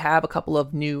MU, we have a couple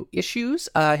of new issues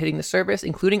hitting the service,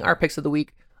 including our picks of the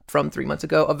week from 3 months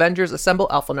ago. Avengers Assemble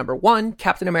Alpha number 1,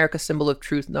 Captain America Symbol of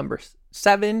Truth number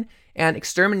 7, and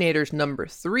Exterminators number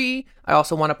 3. I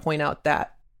also want to point out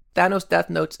that Thanos Death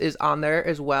Notes is on there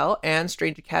as well, and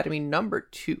Strange Academy number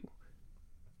 2.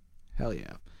 Hell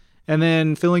yeah. And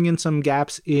then filling in some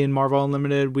gaps in Marvel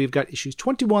Unlimited, we've got issues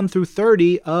 21 through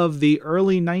 30 of the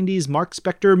early 90s Mark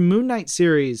Spector Moon Knight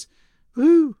series.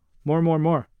 Woo!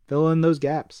 More. Fill in those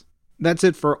gaps. That's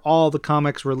it for all the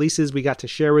comics releases we got to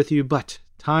share with you, but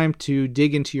time to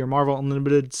dig into your Marvel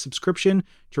Unlimited subscription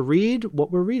to read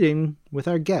what we're reading with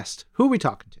our guest. Who are we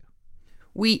talking to?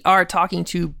 We are talking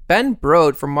to Ben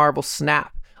Brode from Marvel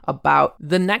Snap about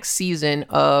the next season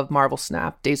of Marvel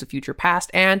Snap, Days of Future Past,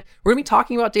 and we're going to be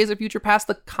talking about Days of Future Past,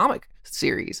 the comic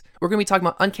series. We're going to be talking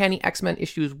about Uncanny X-Men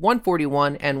issues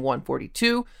 141 and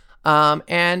 142,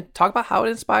 and talk about how it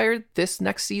inspired this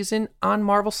next season on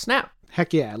Marvel Snap.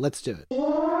 Heck yeah, let's do it.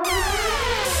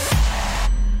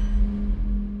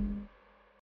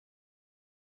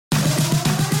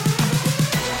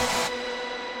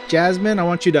 Jasmine, I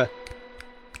want you to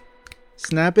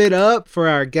snap it up for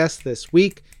our guest this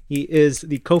week. He is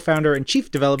the co-founder and chief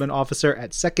development officer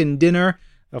at Second Dinner,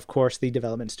 of course, the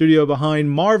development studio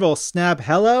behind Marvel Snap.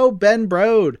 Hello, Ben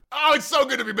Brode. Oh, it's so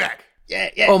good to be back. Yeah.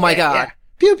 Oh my God. Yeah.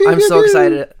 Pew, pew, I'm pew, so pew.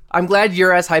 excited. I'm glad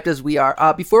you're as hyped as we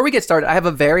are. Before we get started, I have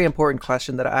a very important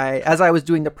question that as I was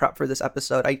doing the prep for this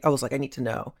episode, I was like, I need to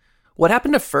know. What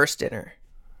happened to First Dinner?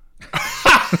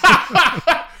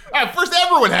 First,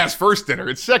 everyone has first dinner.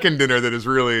 It's second dinner that is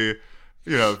really,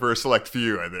 for a select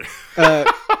few, I think.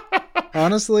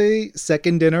 Honestly,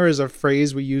 second dinner is a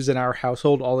phrase we use in our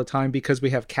household all the time because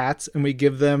we have cats and we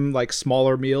give them like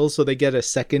smaller meals so they get a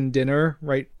second dinner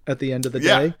right at the end of the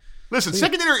day. Listen,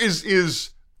 second dinner is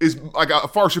like a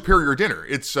far superior dinner.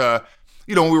 It's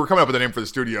when we were coming up with a name for the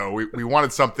studio, we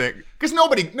wanted something because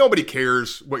nobody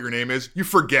cares what your name is. You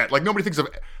forget. Like nobody thinks of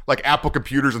like Apple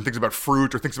computers and thinks about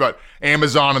fruit or thinks about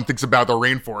Amazon and thinks about the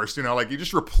rainforest. Like you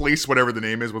just replace whatever the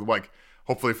name is with like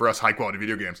hopefully for us high quality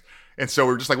video games. And so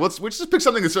we're just like let's just pick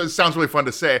something that sounds really fun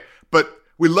to say, but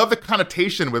we love the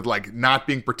connotation with like not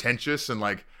being pretentious and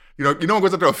like no one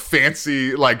goes up to a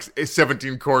fancy like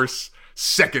 17-course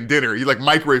second dinner. You like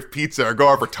microwave pizza or go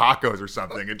out for tacos or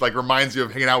something. It like reminds you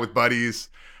of hanging out with buddies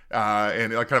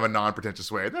in like kind of a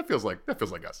non-pretentious way. That feels like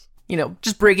us.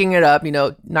 Just breaking it up,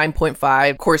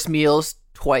 9.5 course meals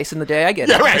twice in the day. I get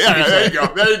it. Yeah,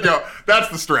 there you go. That's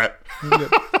the strat.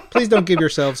 Please don't give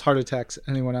yourselves heart attacks,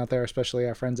 anyone out there, especially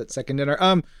our friends at Second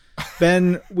Dinner.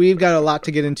 Ben, we've got a lot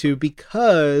to get into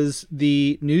because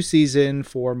the new season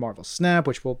for Marvel Snap,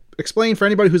 which we'll explain for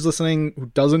anybody who's listening who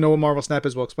doesn't know what Marvel Snap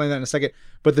is, we'll explain that in a second.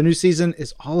 But the new season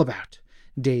is all about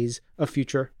Days of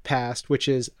Future Past, which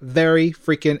is very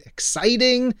freaking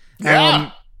exciting.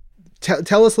 Yeah.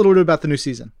 Tell us a little bit about the new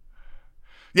season.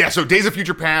 Yeah, so Days of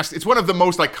Future Past, it's one of the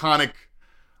most iconic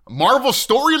Marvel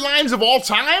storylines of all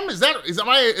time. Is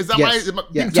that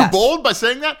being too bold by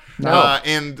saying that? No.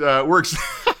 And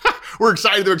we're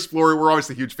excited to explore it. We're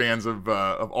obviously huge fans of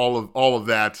all of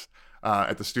that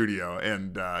at the studio.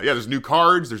 And there's new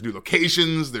cards, there's new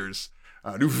locations, there's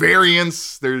new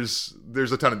variants, there's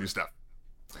a ton of new stuff.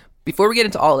 Before we get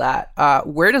into all that,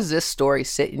 where does this story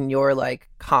sit in your like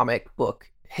comic book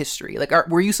history? Like,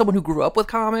 were you someone who grew up with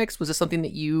comics? Was this something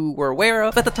that you were aware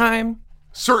of at the time?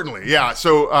 Certainly, yeah.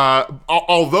 So,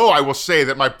 although I will say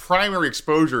that my primary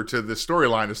exposure to this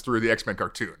storyline is through the X-Men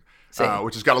cartoon,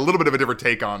 which has got a little bit of a different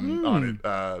take on it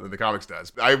than the comics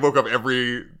does. I woke up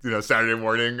every Saturday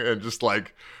morning and just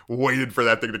like waited for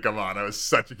that thing to come on. I was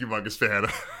such a humongous fan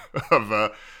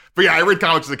of. But yeah, I read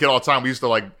comics as a kid all the time. We used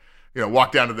to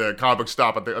walk down to the comic book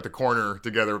stop at the corner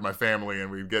together with my family,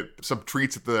 and we'd get some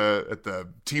treats at the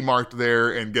T-Mart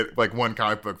there and get like one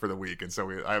comic book for the week. And so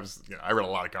I read a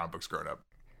lot of comic books growing up.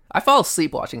 I fall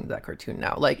asleep watching that cartoon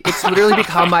now. Like, it's literally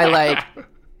become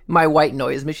my white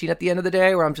noise machine at the end of the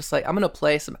day, where I'm just like, I'm gonna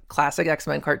play some classic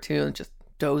X-Men cartoon, just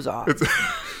doze off.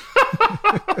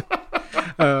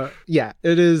 Yeah,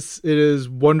 it is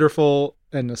wonderful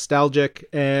and nostalgic,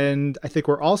 and I think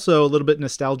we're also a little bit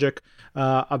nostalgic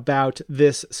about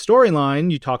this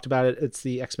storyline. You talked about it. It's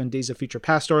the X-Men Days of Future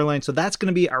Past storyline. So that's going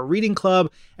to be our reading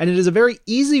club, and it is a very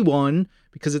easy one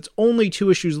because it's only 2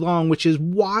 issues long, which is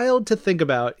wild to think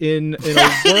about in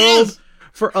a world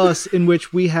for us in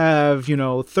which we have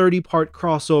 30-part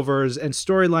crossovers and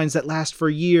storylines that last for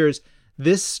years.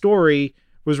 This story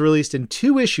was released in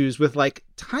 2 issues with like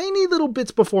tiny little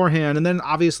bits beforehand, and then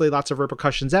obviously lots of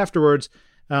repercussions afterwards.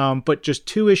 But just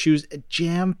 2 issues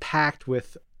jam-packed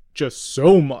with just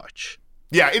so much.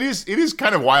 Yeah, it is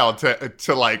kind of wild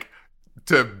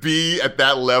to be at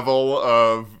that level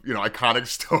of iconic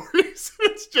stories.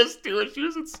 It's just 2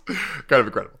 issues. It's kind of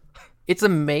incredible. It's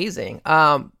amazing.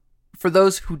 For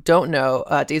those who don't know,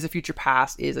 Days of Future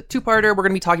Past is a 2-parter. We're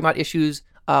going to be talking about issues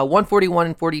 141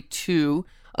 and 42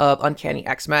 of Uncanny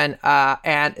X-Men.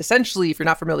 And essentially, if you're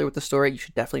not familiar with the story, you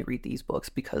should definitely read these books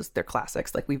because they're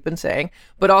classics, like we've been saying.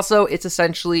 But also, it's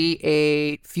essentially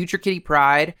a future Kitty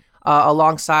Pryde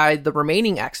alongside the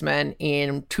remaining X-Men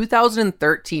in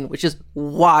 2013, which is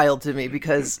wild to me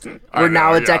because we're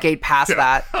now a decade past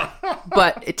that.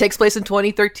 But it takes place in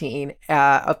 2013,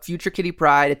 a future Kitty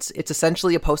Pryde. It's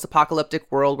essentially a post-apocalyptic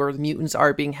world where the mutants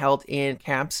are being held in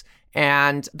camps.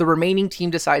 And the remaining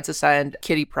team decides to send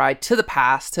Kitty Pryde to the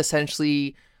past to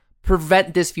essentially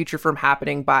prevent this future from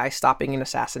happening by stopping an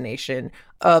assassination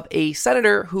of a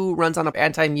senator who runs on an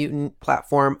anti-mutant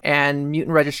platform and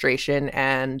mutant registration.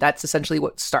 And that's essentially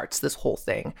what starts this whole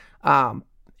thing.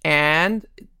 And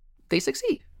they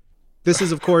succeed. This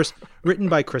is, of course, written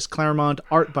by Chris Claremont,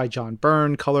 art by John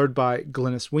Byrne, colored by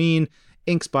Glynis Wein,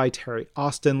 inks by Terry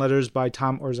Austin, letters by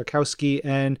Tom Orzechowski,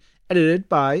 and edited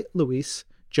by Louise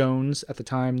Jones, at the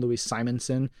time Louise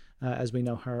Simonson, as we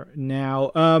know her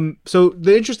now. So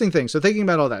the interesting thing, so thinking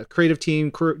about all that, creative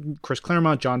team, Chris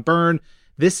Claremont, John Byrne,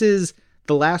 this is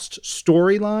the last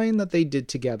storyline that they did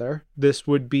together. This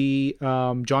would be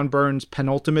John Byrne's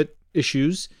penultimate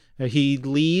issues. He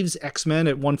leaves X-Men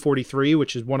at 143,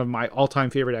 which is one of my all-time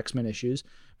favorite X-Men issues,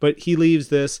 but he leaves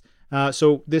this.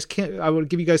 So this I will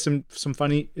give you guys some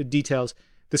funny details.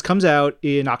 This comes out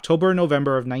in October and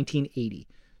November of 1980.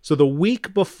 So the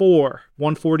week before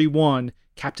 141,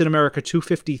 Captain America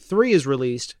 253 is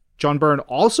released. John Byrne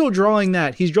also drawing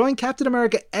that. He's drawing Captain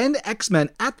America and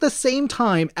X-Men at the same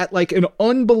time at like an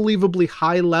unbelievably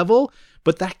high level.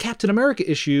 But that Captain America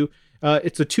issue,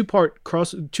 it's a two-part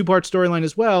storyline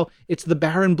as well. It's the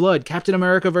Baron Blood, Captain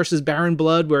America versus Baron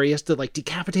Blood, where he has to like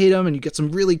decapitate him, and you get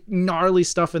some really gnarly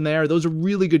stuff in there. Those are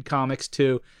really good comics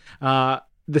too. The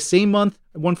same month,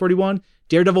 141,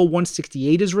 Daredevil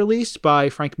 168 is released by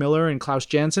Frank Miller and Klaus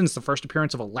Janson. It's the first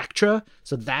appearance of Elektra,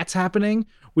 so that's happening.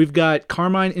 We've got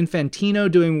Carmine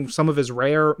Infantino doing some of his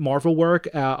rare Marvel work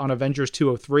on Avengers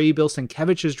 203. Bill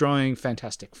Sienkiewicz is drawing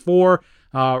Fantastic Four.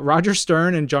 Roger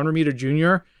Stern and John Romita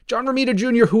Jr. John Romita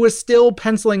Jr., who is still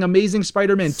penciling Amazing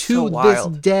Spider-Man to this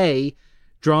day,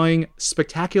 drawing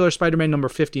Spectacular Spider-Man number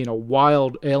 50 in a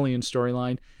wild alien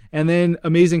storyline. And then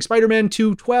Amazing Spider-Man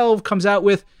 212 comes out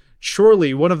with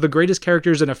surely one of the greatest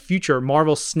characters in a future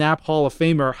Marvel Snap Hall of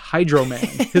Famer, Hydro Man,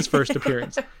 his first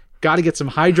appearance. Got to get some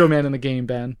Hydro Man in the game,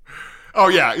 Ben. Oh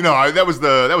yeah, that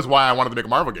was why I wanted to make a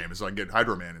Marvel game, is so I can get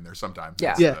Hydro Man in there sometime.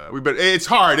 Yeah, but it's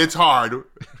hard. It's hard.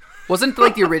 Wasn't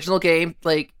like the original game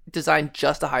like designed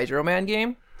just a Hydro Man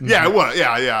game? Yeah, it was.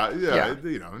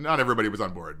 Yeah. Not everybody was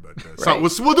on board, but right.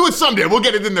 We'll do it someday. We'll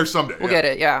get it in there someday. We'll get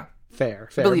it. Yeah. Fair.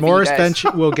 Morris Bench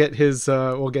will get his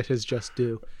just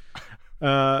due.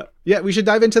 We should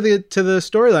dive into the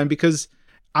storyline, because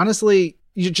honestly,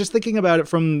 you're just thinking about it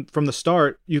from the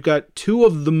start. You've got 2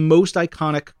 of the most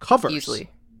iconic covers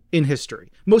in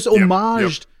history, most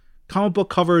homaged comic book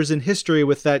covers in history,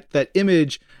 with that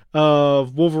image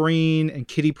of Wolverine and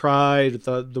Kitty Pryde,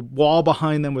 the wall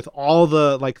behind them with all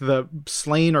the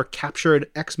slain or captured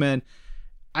X-Men.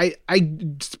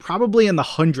 it's probably in the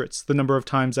hundreds the number of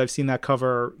times I've seen that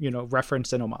cover,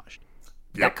 referenced and homaged.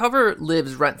 That cover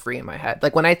lives rent free in my head.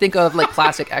 Like when I think of like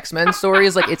classic X-Men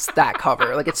stories, like it's that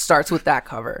cover. Like it starts with that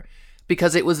cover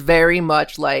because it was very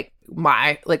much like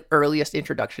my like earliest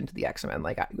introduction to the X-Men.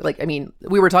 I mean,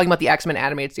 we were talking about the X-Men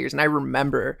animated series, and I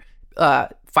remember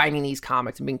finding these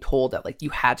comics and being told that like you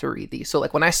had to read these. So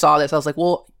like when I saw this, I was like,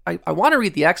 well, I want to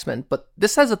read the X-Men, but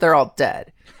this says that they're all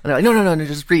dead. And they're like, no,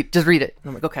 just read it. And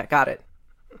I'm like, okay, got it.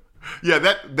 Yeah,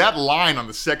 that line on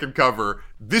the second cover,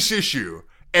 this issue,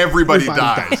 everybody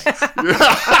dies.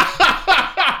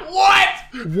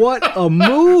 What a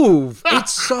move!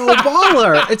 It's so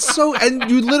baller. And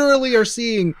you literally are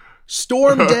seeing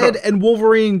Storm dead and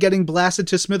Wolverine getting blasted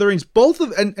to smithereens. Both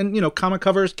of and comic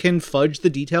covers can fudge the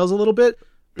details a little bit,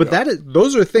 but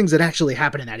those are things that actually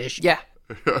happen in that issue. Yeah,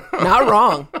 not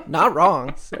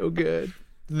wrong. So good.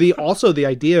 The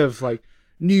idea of like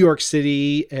New York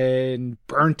City and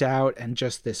burnt out and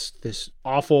just this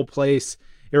awful place.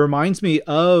 It reminds me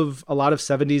of a lot of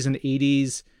 70s and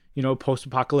 80s,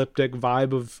 post-apocalyptic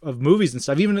vibe of movies and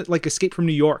stuff. Even like Escape from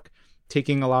New York,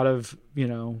 taking a lot of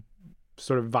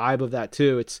sort of vibe of that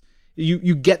too. It's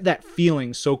you get that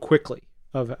feeling so quickly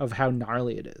of how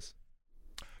gnarly it is.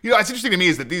 It's interesting to me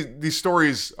is that these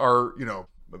stories are,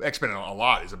 X-Men a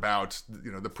lot is about,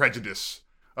 the prejudice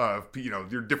of,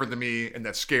 you're different than me and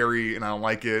that's scary and I don't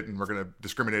like it and we're going to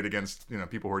discriminate against,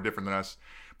 people who are different than us.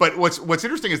 But what's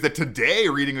interesting is that today,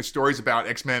 reading the stories about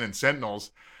X-Men and Sentinels,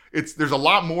 there's a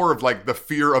lot more of like the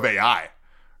fear of AI,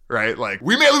 right? Like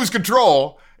we may lose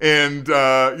control and,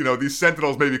 these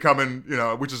Sentinels may be coming,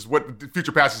 which is what the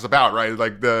Future Past is about, right?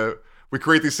 Like we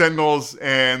create these Sentinels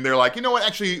and they're like, you know what,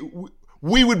 actually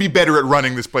we would be better at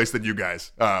running this place than you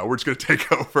guys. We're just going to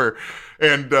take over.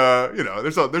 And,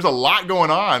 there's a lot going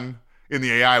on in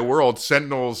the AI world.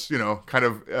 Sentinels, kind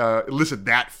of elicit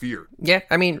that fear. Yeah,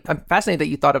 I mean, I'm fascinated that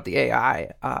you thought of the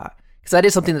AI because that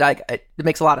is something that it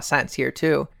makes a lot of sense here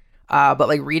too. But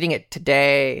like reading it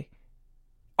today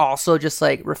also just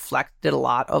like reflected a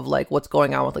lot of like what's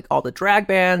going on with like all the drag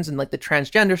bans and like the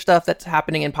transgender stuff that's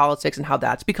happening in politics and how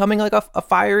that's becoming like a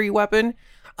fiery weapon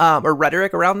or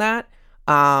rhetoric around that.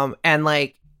 And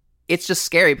like it's just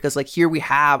scary because like here we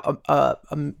have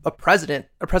a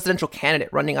presidential candidate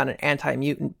running on an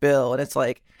anti-mutant bill, and it's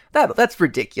like that's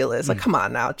ridiculous. Like, come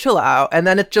on now, chill out. And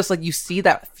then it's just like you see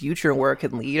that future and where it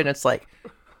can lead, and it's like,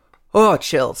 oh,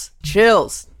 chills.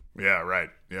 Yeah, right.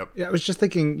 Yep. Yeah, I was just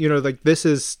thinking, like this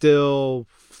is still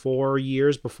 4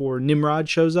 years before Nimrod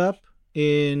shows up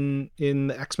in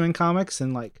the X-Men comics,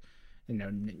 and like,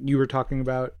 you were talking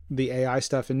about the AI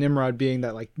stuff and Nimrod being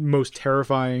that like most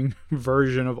terrifying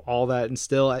version of all that and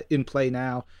still in play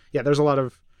now. Yeah, there's a lot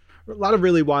of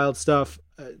really wild stuff.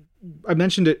 I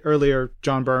mentioned it earlier,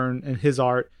 John Byrne and his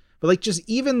art, but like just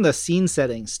even the scene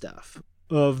setting stuff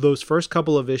of those first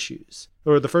couple of issues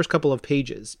or the first couple of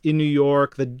pages in New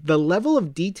York, the level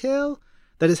of detail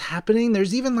that is happening.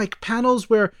 There's even like panels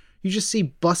where you just see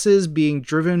buses being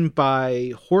driven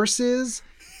by horses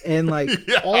and like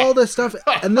all this stuff.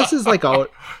 And this is like a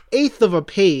eighth of a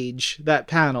page, that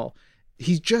panel.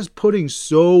 He's just putting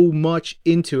so much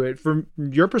into it. From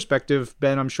your perspective,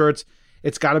 Ben, I'm sure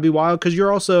it's got to be wild because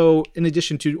you're also, in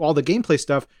addition to all the gameplay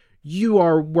stuff, you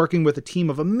are working with a team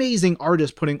of amazing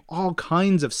artists putting all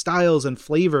kinds of styles and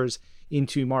flavors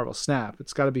into Marvel Snap.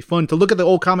 It's got to be fun to look at the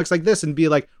old comics like this and be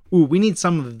like, ooh, we need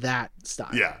some of that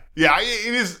style. Yeah,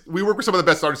 it is. We work with some of the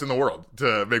best artists in the world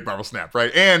to make Marvel Snap,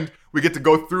 right? And we get to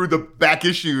go through the back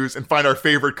issues and find our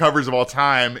favorite covers of all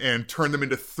time and turn them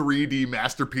into 3D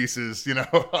masterpieces,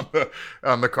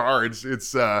 on the cards. It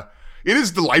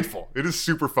is delightful. It is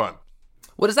super fun.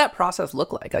 What does that process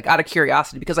look like? Like, out of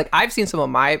curiosity, because like I've seen some of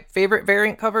my favorite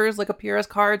variant covers like appear as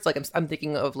cards. Like I'm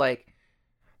thinking of like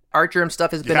Artgerm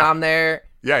stuff has been on there.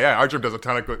 Yeah. Artgerm does a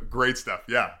ton of great stuff.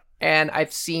 Yeah. And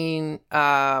I've seen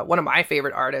one of my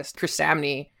favorite artists, Chris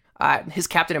Samney. His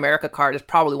Captain America card is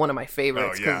probably one of my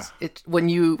favorites because it's when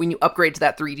you upgrade to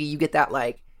that 3D, you get that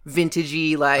like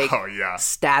vintagey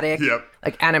static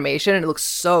like animation, and it looks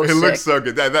so sick. It looks so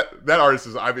good. That artist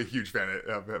I'm a huge fan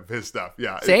of his stuff.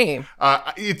 Yeah, same.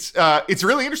 It's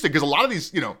really interesting because a lot of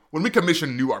these, when we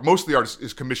commission new art, most of the art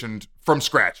is commissioned from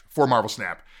scratch for Marvel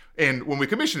Snap, and when we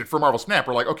commission it for Marvel Snap,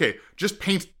 we're like, okay, just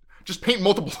paint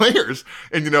multiple layers,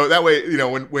 and that way,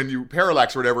 when you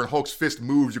parallax or whatever, and Hulk's fist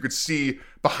moves, you could see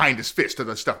behind his fist or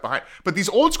the stuff behind. But these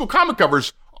old school comic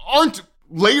covers aren't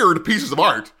layered pieces of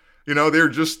art. They're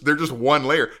just one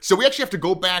layer. So we actually have to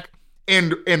go back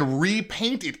and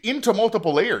repaint it into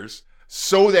multiple layers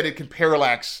so that it can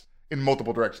parallax in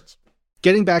multiple directions.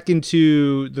 Getting back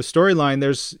into the storyline,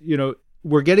 there's,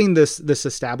 we're getting this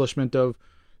establishment of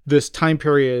this time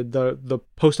period, the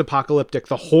post-apocalyptic,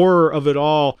 the horror of it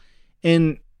all.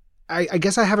 And I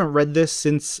guess I haven't read this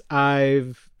since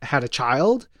I've had a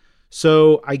child.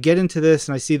 So I get into this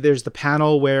and I see there's the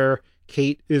panel where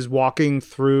Kate is walking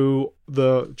through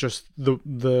the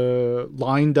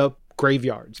lined up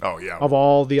graveyards of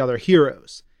all the other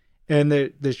heroes. And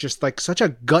there's just like such a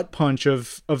gut punch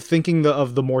of thinking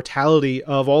of the mortality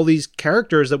of all these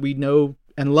characters that we know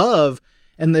and love.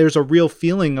 And there's a real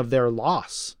feeling of their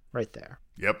loss right there.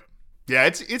 Yep. Yeah,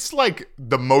 it's like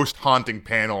the most haunting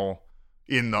panel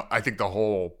in the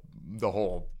whole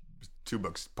 2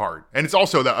 books part. And it's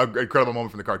also an incredible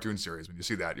moment from the cartoon series. When you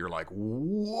see that, you're like,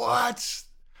 what?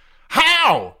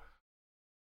 How?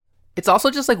 It's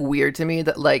also just like weird to me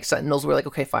that like Sentinels were like,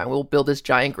 okay, fine, we'll build this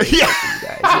giant graveyard for you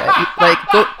guys. Yeah, like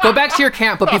go back to your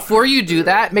camp, but before you do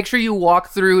that, make sure you walk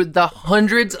through the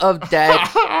hundreds of dead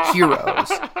heroes,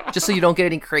 just so you don't get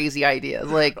any crazy ideas.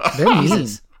 Like,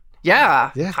 Jesus.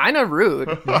 Yeah, kind of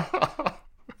rude. Yeah.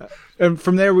 And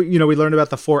from there, we learned about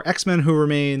the 4 X-Men who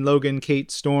remain: Logan, Kate,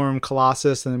 Storm,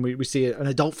 Colossus, and then we see an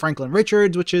adult Franklin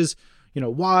Richards, which is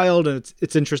wild, and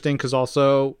it's interesting because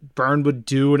also Byrne would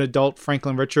do an adult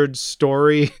Franklin Richards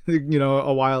story,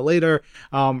 a while later.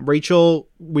 Rachel,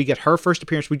 we get her first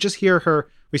appearance. We just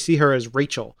we see her as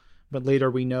Rachel, but later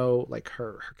we know like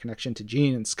her connection to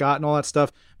Jean and Scott and all that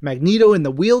stuff. Magneto in the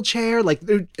wheelchair, like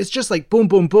it's just like boom,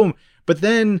 boom, boom. But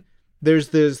then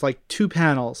there's like 2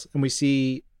 panels, and we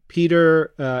see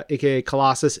Peter, aka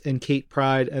Colossus, and Kate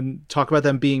Pryde, and talk about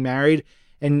them being married,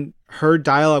 and her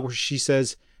dialogue where she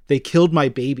says, "They killed my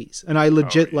babies." And I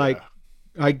legit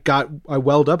I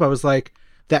welled up. I was like,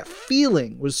 that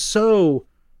feeling was so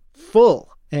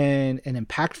full and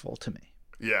impactful to me.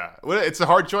 Yeah. Well, it's a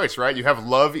hard choice, right? You have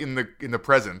love in the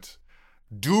present.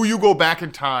 Do you go back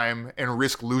in time and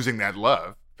risk losing that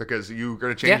love? Because you're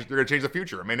going to change, they're going to change the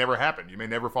future. It may never happen. You may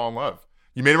never fall in love.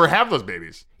 You may never have those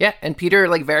babies. Yeah. And Peter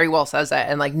like very well says that.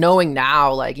 And like knowing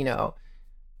now, like,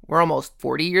 we're almost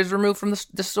 40 years removed from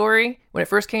the story when it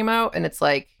first came out. And it's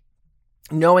like,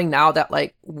 knowing now that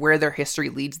like where their history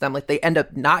leads them, like they end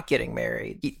up not getting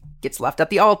married. He gets left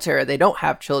at the altar. They don't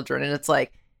have children. And it's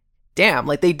like, damn,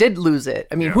 like they did lose it.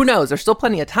 I mean, who knows? There's still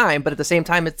plenty of time. But at the same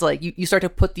time, it's like you start to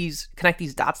connect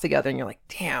these dots together and you're like,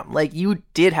 damn, like you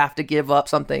did have to give up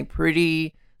something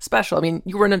pretty special. I mean,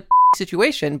 you were in a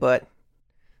situation, but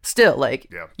still like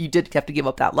you did have to give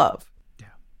up that love. Yeah.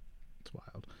 It's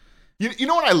wild. You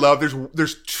know what I love?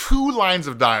 There's 2 lines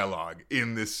of dialogue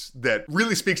in this that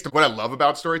really speaks to what I love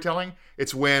about storytelling.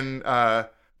 It's when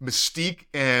Mystique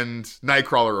and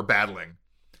Nightcrawler are battling.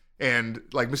 And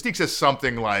like Mystique says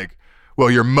something like, well,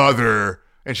 your mother,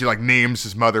 and she like names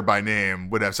his mother by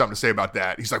name, would have something to say about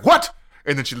that. He's like, what?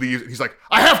 And then she leaves. He's like,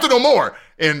 I have to know more.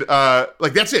 And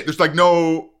like, that's it. There's like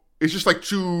it's just like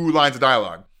 2 lines of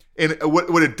dialogue. And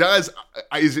what it does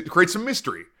is it creates some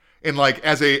mystery. And like,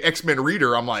 as a X-Men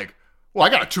reader, I'm like, well, I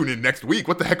got to tune in next week.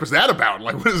 What the heck was that about?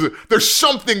 Like, what is it? There's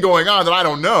something going on that I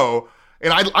don't know.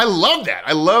 And I love that.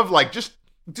 I love like, just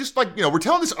like, we're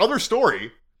telling this other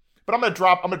story, but I'm going to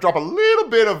drop a little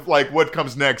bit of like what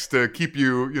comes next to keep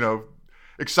you,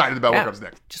 excited about what comes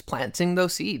next. Just planting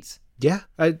those seeds. Yeah.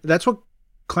 That's what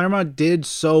Claremont did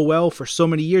so well for so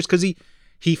many years. Cause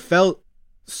he felt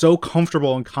so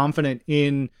comfortable and confident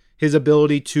in his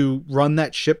ability to run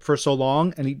that ship for so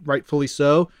long, and he rightfully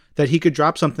so, that he could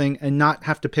drop something and not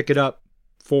have to pick it up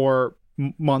for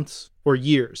months or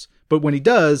years. But when he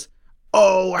does,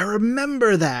 I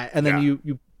remember that. And then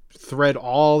you thread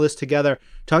all this together.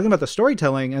 Talking about the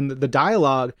storytelling and the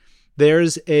dialogue,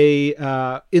 there's in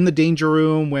the danger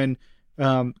room when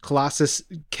Colossus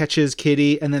catches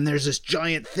Kitty, and then there's this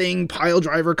giant thing, pile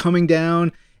driver coming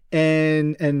down,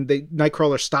 and the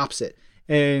Nightcrawler stops it.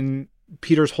 And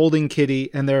Peter's holding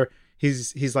Kitty, and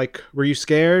he's like, were you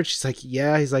scared? She's like,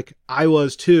 yeah. He's like, I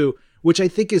was too, which I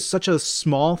think is such a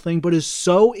small thing, but is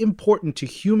so important to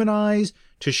humanize,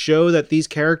 to show that these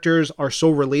characters are so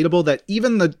relatable that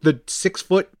even the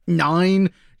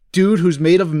 6'9" dude who's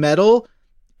made of metal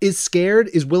is scared,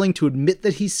 is willing to admit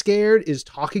that he's scared, is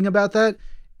talking about that.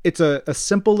 It's a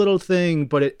simple little thing,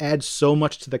 but it adds so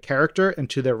much to the character and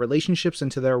to their relationships and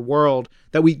to their world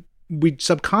that we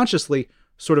subconsciously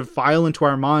sort of file into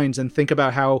our minds and think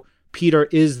about how Peter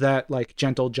is that like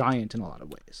gentle giant in a lot of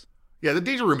ways. Yeah, the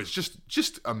danger room is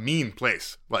just a mean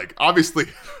place. Like, obviously,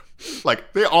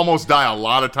 like they almost die a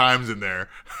lot of times in there.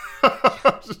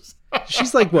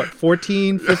 She's like, what,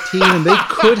 14, 15, and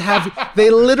they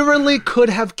literally could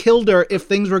have killed her if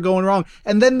things were going wrong.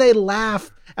 And then they laugh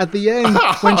at the end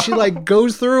when she like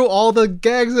goes through all the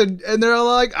gags and they're all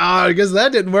like, I guess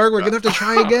that didn't work. We're going to have to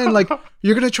try again. Like,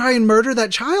 you're going to try and murder that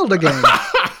child again.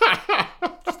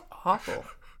 awful.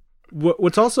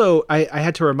 What's also, I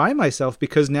had to remind myself,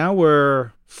 because now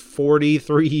we're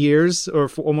 43 years or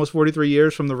almost 43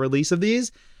 years from the release of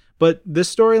these, but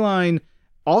this storyline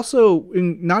also,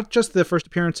 not just the first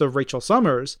appearance of Rachel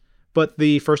Summers, but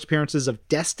the first appearances of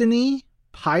Destiny,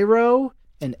 Pyro,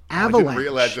 and Avalanche. I didn't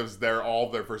realize it was all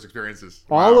their first experiences.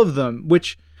 All Wow. of them,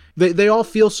 which they all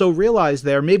feel so realized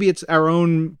there. Maybe it's our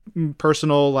own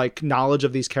personal like knowledge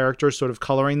of these characters sort of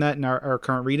coloring that in our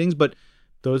current readings, but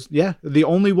those, yeah, the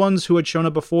only ones who had shown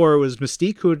up before was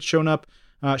Mystique, who had shown up.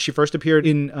 She first appeared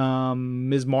in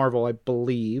Ms. Marvel, I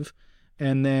believe.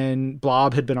 And then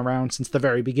Blob had been around since the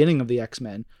very beginning of the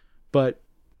X-Men. But,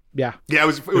 yeah. Yeah, it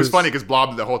was funny because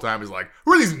Blob the whole time was like,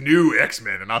 who are these new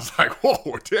X-Men? And I was like,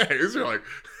 whoa, dang, these are like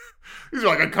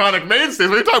iconic mainstays.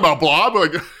 What are you talking about, Blob?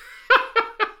 Like,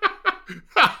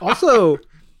 also,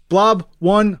 Blob,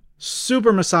 one,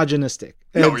 super misogynistic.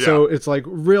 And so it's like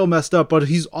real messed up, but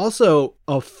he's also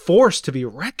a force to be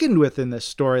reckoned with in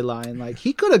this storyline. Like,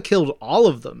 he could have killed all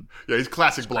of them. Yeah, he's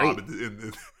classic Blob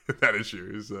in that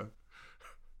issue.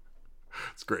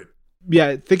 It's great.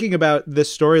 Yeah, thinking about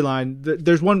this storyline,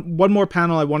 there's one more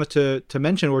panel I wanted to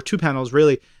mention, or two panels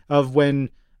really, of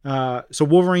when so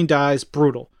Wolverine dies,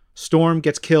 brutal. Storm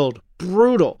gets killed,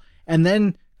 brutal. And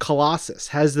then Colossus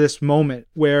has this moment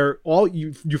where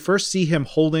you first see him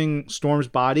holding Storm's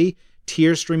body,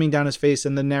 tears streaming down his face,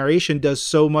 and the narration does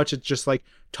so much. It's just like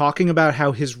talking about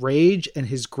how his rage and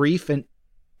his grief, and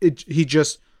he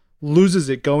just loses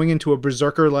it, going into a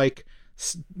berserker like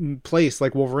place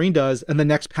like Wolverine does. And the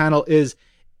next panel is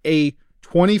a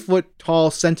 20-foot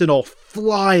tall Sentinel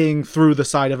flying through the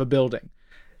side of a building.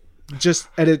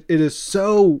 And it is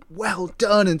so well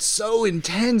done and so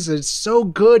intense and so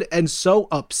good and so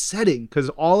upsetting because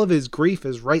all of his grief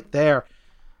is right there.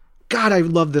 God, I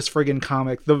love this friggin'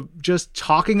 comic. Just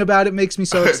talking about it makes me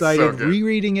so excited. So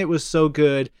rereading it was so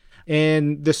good.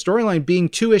 And the storyline being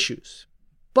 2 issues.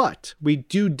 But we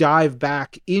do dive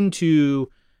back into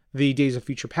the Days of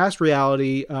Future Past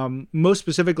reality. Most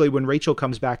specifically, when Rachel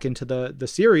comes back into the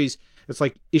series, it's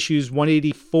like issues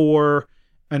 184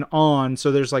 and on.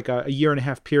 So there's like a year and a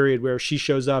half period where she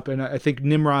shows up. And I think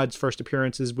Nimrod's first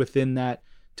appearance is within that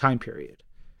time period.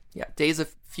 Yeah, Days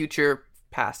of Future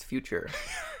Past Future.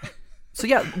 So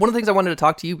yeah, one of the things I wanted to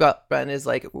talk to you about, Ben, is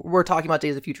like, we're talking about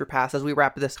Days of Future Past as we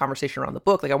wrap this conversation around the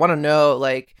book. Like, I want to know,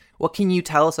 like, what can you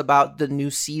tell us about the new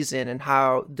season and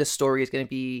how this story is going to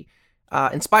be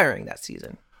inspiring that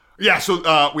season? Yeah,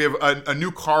 so we have a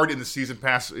new card in the season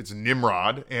pass. It's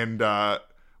Nimrod, and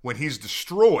when he's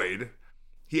destroyed,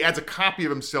 he adds a copy of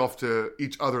himself to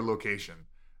each other location.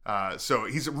 So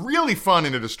he's really fun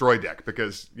in a destroy deck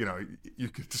because, you know, you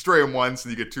can destroy him once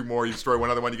and you get 2 more. You destroy one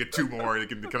other one, you get 2 more, and you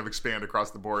can kind of expand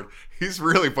across the board. He's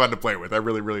really fun to play with. I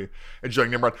really, really enjoy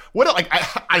Nimrod.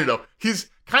 I don't know. He's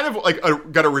kind of like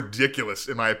got a ridiculous,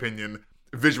 in my opinion,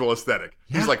 visual aesthetic.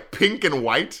 Yeah. He's like pink and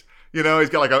white. You know, he's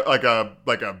got like a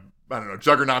I don't know,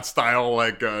 Juggernaut style,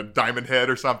 like a diamond head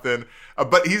or something.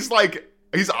 But he's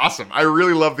awesome. I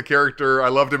really love the character. I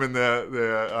loved him in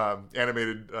the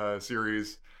animated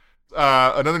series.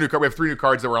 Another new card. We have 3 new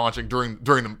cards that we're launching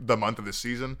during the month of this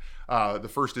season. The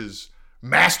first is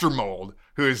Master Mold,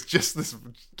 who is just this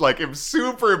like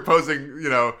super imposing, you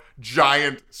know,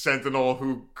 giant sentinel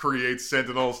who creates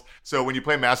sentinels. So when you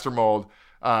play Master Mold,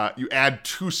 you add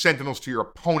 2 sentinels to your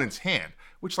opponent's hand,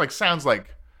 which like sounds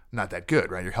like not that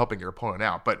good, right? You're helping your opponent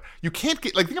out, but you can't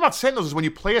get, like, the thing about Sentinels is when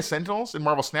you play a Sentinels in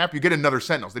Marvel Snap, you get another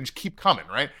Sentinels. They just keep coming,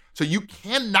 right? So you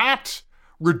cannot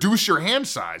reduce your hand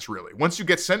size, really, once you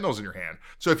get Sentinels in your hand.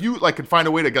 So if you like can find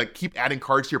a way to like keep adding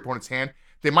cards to your opponent's hand,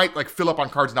 they might like fill up on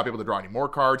cards and not be able to draw any more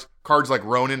cards. Cards like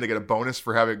Ronin, they get a bonus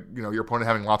for having, you know, your opponent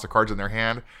having lots of cards in their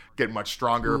hand, get much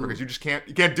stronger because you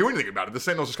can't do anything about it. The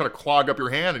Sentinels just kind of clog up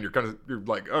your hand and you're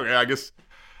like, okay, I guess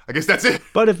that's it.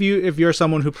 But if you're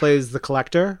someone who plays the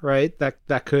collector, right,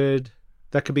 that could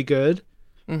be good.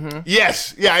 Mm-hmm.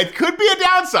 Yes, yeah, it could be a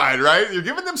downside, right? You're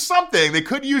giving them something; they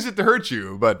could use it to hurt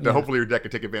you, but hopefully your deck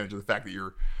could take advantage of the fact that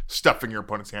you're stuffing your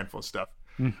opponent's hand full of stuff.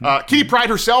 Mm-hmm. Kitty Pryde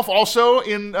herself also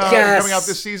in coming out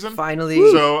this season. Finally,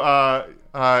 so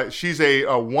she's a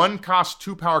 1-cost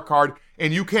 2-power card,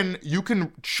 and you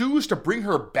can choose to bring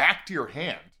her back to your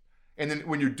hand. And then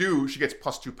when you do, she gets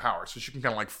 +2 power. So she can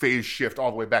kind of like phase shift all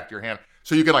the way back to your hand.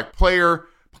 So you can like play her,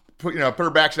 put her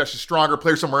back so that she's stronger,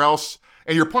 play her somewhere else.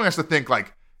 And your opponent has to think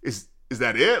like, is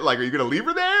that it? Like, are you going to leave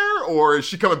her there? Or is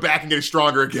she coming back and getting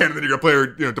stronger again? And then you're going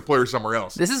to play her, deploy her somewhere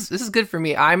else. This is good for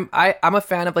me. I'm a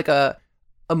fan of like a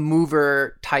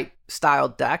mover type style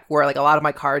deck where like a lot of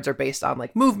my cards are based on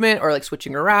like movement or like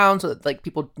switching around so that like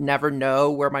people never know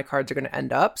where my cards are going to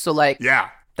end up. So like, yeah,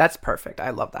 that's perfect.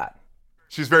 I love that.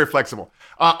 She's very flexible.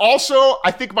 Also,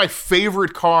 I think my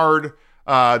favorite card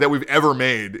that we've ever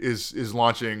made is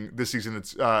launching this season.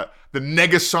 It's the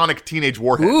Negasonic Teenage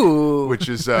Warhead, which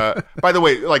is, by the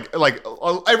way, like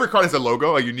every card has a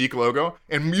logo, a unique logo,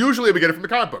 and usually we get it from the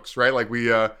comic books, right? Like we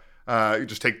you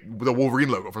just take the Wolverine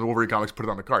logo from the Wolverine comics, put it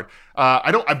on the card.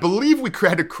 I believe we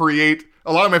had to create.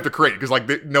 A lot of them have to create because like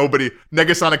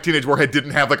Negasonic Teenage Warhead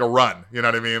didn't have like a run. You know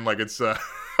what I mean? Like it's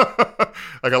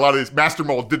like a lot of these Master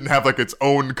Mold didn't have like its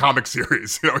own comic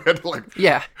series. You know, we had to like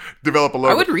develop a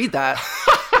logo. I would read that.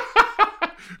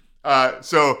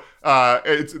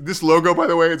 It's this logo, by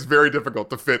the way, it's very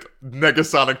difficult to fit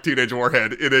Negasonic Teenage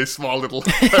Warhead in a small little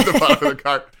at the bottom of the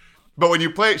card. But when you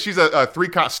play, she's a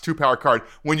 3-cost 2-power card.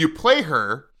 When you play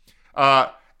her,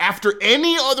 after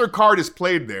any other card is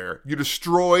played there, you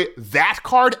destroy that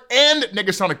card and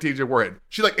Negasonic Teenage Warhead.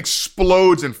 She like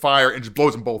explodes in fire and just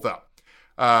blows them both up.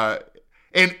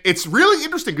 And it's really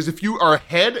interesting because if you are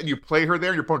ahead and you play her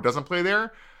there and your opponent doesn't play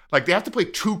there, like they have to play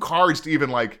 2 cards to even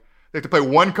like, they have to play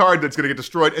 1 card that's going to get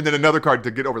destroyed and then another card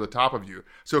to get over the top of you.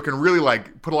 So it can really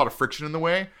like put a lot of friction in the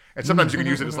way. And sometimes you can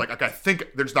use it as like, okay, I think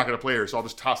they're just not going to play her, so I'll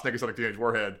just toss Negasonic Teenage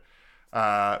Warhead.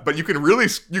 But you can really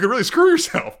screw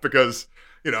yourself because,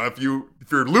 you know, if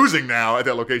you're losing now at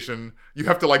that location, you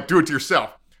have to like do it to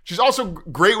yourself. She's also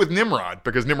great with Nimrod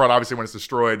because Nimrod obviously when it's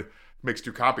destroyed makes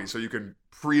 2 copies, so you can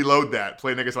preload that,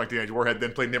 play Negasonic Teenage Warhead,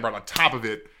 then play Nimrod on top of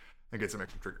it and get some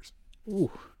extra triggers.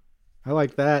 Ooh, I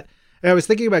like that. I was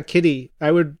thinking about Kitty.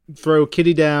 I would throw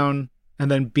Kitty down and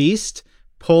then Beast,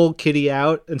 pull Kitty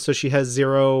out, and so she has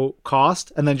 0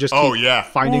 cost, and then just keep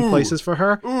finding places for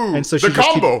her. And so she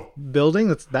just keeps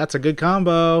building. That's a good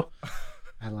combo.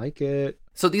 I like it.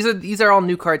 So these are all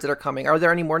new cards that are coming. Are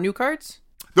there any more new cards?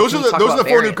 Those are the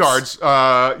 4 new cards.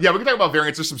 Yeah, we can talk about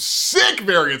variants. There's some sick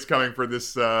variants coming for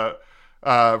this one.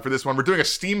 We're doing a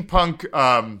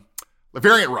steampunk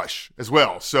variant rush as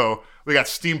well. So we got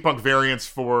steampunk variants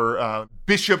for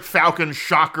Bishop, Falcon,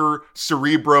 Shocker,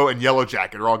 Cerebro, and Yellow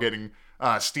Jacket are all getting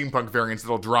steampunk variants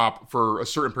that'll drop for a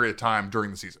certain period of time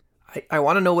during the season. I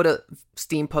want to know what a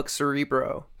steampunk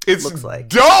Cerebro looks like.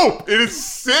 Dope! It is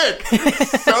sick!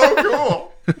 It's so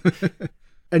cool!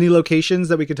 Any locations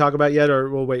that we can talk about yet, or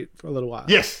we'll wait for a little while?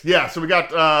 Yes, yeah. So we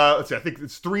got, let's see, I think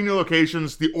it's 3 new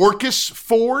locations. The Orcus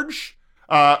Forge.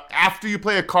 After you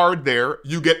play a card there,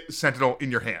 you get Sentinel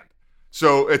in your hand.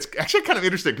 So it's actually kind of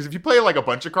interesting, because if you play like a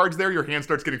bunch of cards there, your hand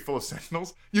starts getting full of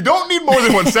Sentinels. You don't need more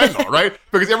than 1 Sentinel, right?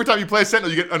 Because every time you play a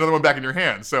Sentinel, you get another one back in your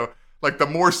hand. So like the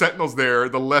more Sentinels there,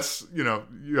 the less, you know,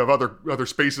 you have other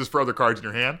spaces for other cards in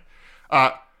your hand.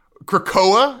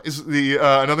 Krakoa is the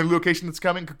another location that's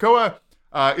coming. Krakoa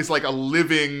is like a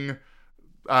living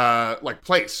like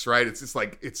place, right? It's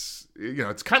like it's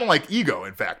kind of like Ego,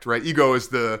 in fact, right? Ego is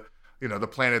the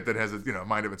planet that has a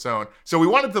mind of its own. So we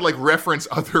wanted to like reference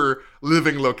other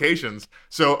living locations.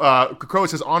 So Krakoa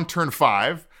says on turn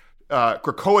 5,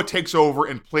 Krakoa takes over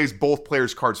and plays both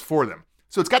players' cards for them.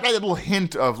 So it's got that little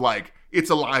hint of like it's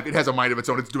alive, it has a mind of its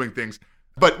own, it's doing things.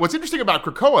 But what's interesting about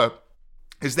Krakoa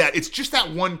is that it's just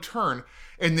that 1 turn,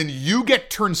 and then you get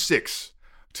turn 6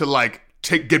 to like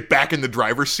get back in the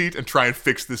driver's seat and try and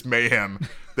fix this mayhem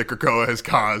that Krakoa has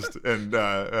caused and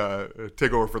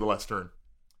take over for the last turn.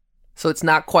 So it's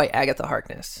not quite Agatha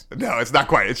Harkness. No, it's not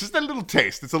quite. It's just a little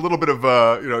taste. It's a little bit of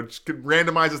just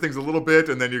randomizes things a little bit,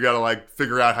 and then you got to like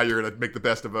figure out how you're going to make the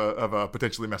best of a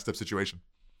potentially messed up situation.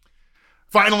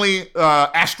 Finally,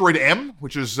 Asteroid M,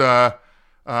 which is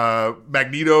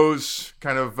Magneto's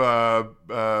kind of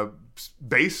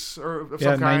base or of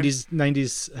some kind.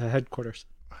 90s headquarters.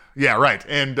 Yeah, right.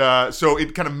 And so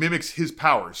it kind of mimics his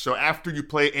powers. So after you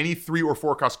play any 3 or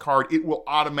 4 cost card, it will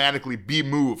automatically be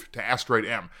moved to Asteroid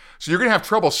M. So you're going to have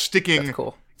trouble sticking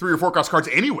 3 or 4 cost cards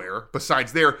anywhere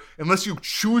besides there, unless you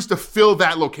choose to fill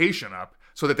that location up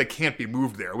so that they can't be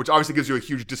moved there, which obviously gives you a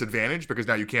huge disadvantage because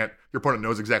now your opponent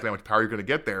knows exactly how much power you're going to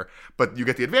get there, but you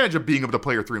get the advantage of being able to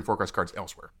play your 3 and 4 cost cards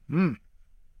elsewhere.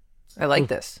 I like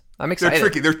this. I'm excited. They're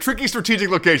tricky. They're tricky strategic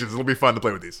locations. It'll be fun to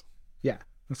play with these. Yeah.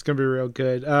 It's going to be real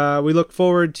good. We look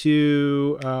forward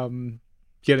to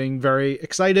getting very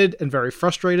excited and very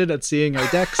frustrated at seeing our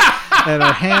decks and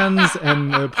our hands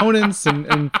and the opponents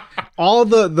and all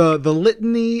the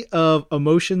litany of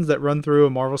emotions that run through a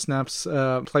Marvel Snap's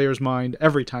player's mind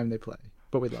every time they play.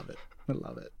 But we love it. We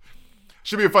love it.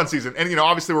 Should be a fun season. And,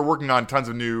 obviously we're working on tons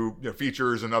of new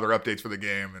features and other updates for the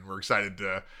game, and we're excited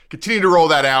to continue to roll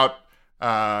that out.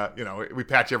 We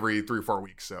patch every 3 or 4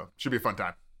 weeks, so should be a fun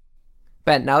time.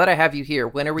 Ben, now that I have you here,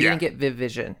 when are we going to get Viv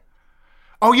Vision?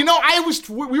 Oh,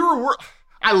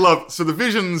 I love, so the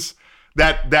Visions,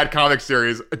 that comic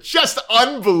series, just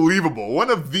unbelievable. One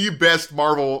of the best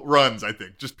Marvel runs, I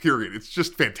think. Just period. It's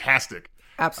just fantastic.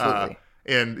 Absolutely.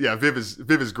 And yeah, Viv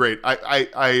is great.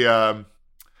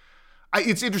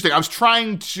 It's interesting. I was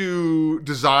trying to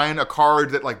design a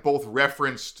card that like both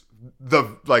referenced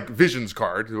the like Vision's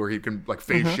card, where he can like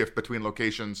phase shift between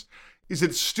locations. Is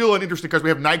it still an interesting card? We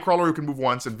have Nightcrawler who can move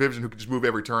once, and Vision who can just move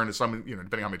every turn. As some,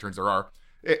 depending on how many turns there are.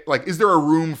 Is there a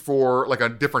room for like a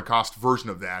different cost version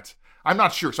of that? I'm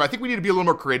not sure. So I think we need to be a little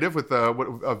more creative with what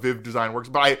a Viv design works.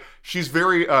 But she's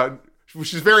very near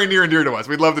and dear to us.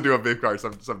 We'd love to do a Viv card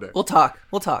someday. We'll talk.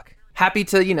 Happy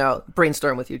to,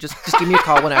 brainstorm with you. Just give me a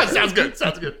call whenever. Sounds good.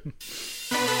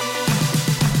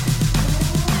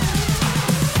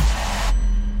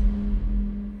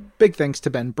 Big thanks to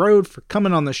Ben Brode for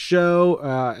coming on the show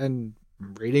and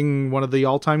rating one of the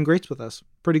all-time greats with us.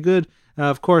 Pretty good.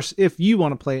 Of course, if you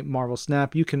want to play Marvel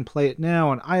Snap, you can play it now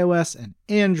on iOS and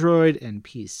Android and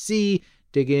PC.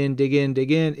 Dig in.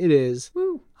 It is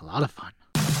a lot of fun.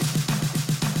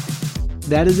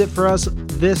 That is it for us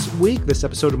this week. This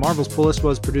episode of Marvel's Pull List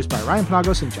was produced by Ryan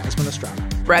Panagos and Jasmine Estrada.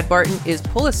 Brad Barton is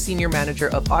Pull List Senior Manager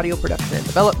of Audio Production and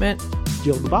Development.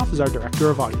 Jill Duboff is our Director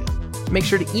of Audio. Make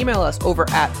sure to email us over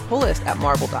at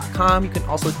pullist@marvel.com. You can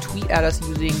also tweet at us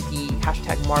using the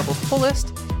hashtag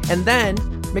MarvelPullList. And then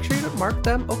make sure you mark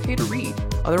them okay to read.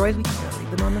 Otherwise, we can't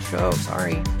read them on the show.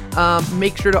 Sorry.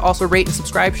 Make sure to also rate and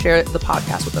subscribe, share the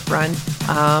podcast with a friend,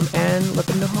 and let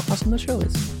them know how awesome the show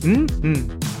is.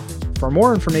 For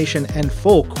more information and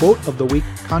full quote of the week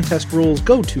contest rules,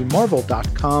 go to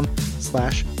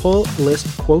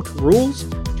marvel.com/pull-list-quote-rules.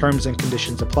 Terms and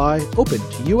conditions apply. Open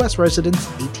to U.S. residents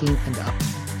 18 and up.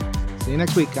 See you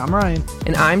next week. I'm Ryan.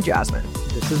 And I'm Jasmine.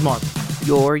 This is Marvel.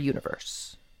 Your universe.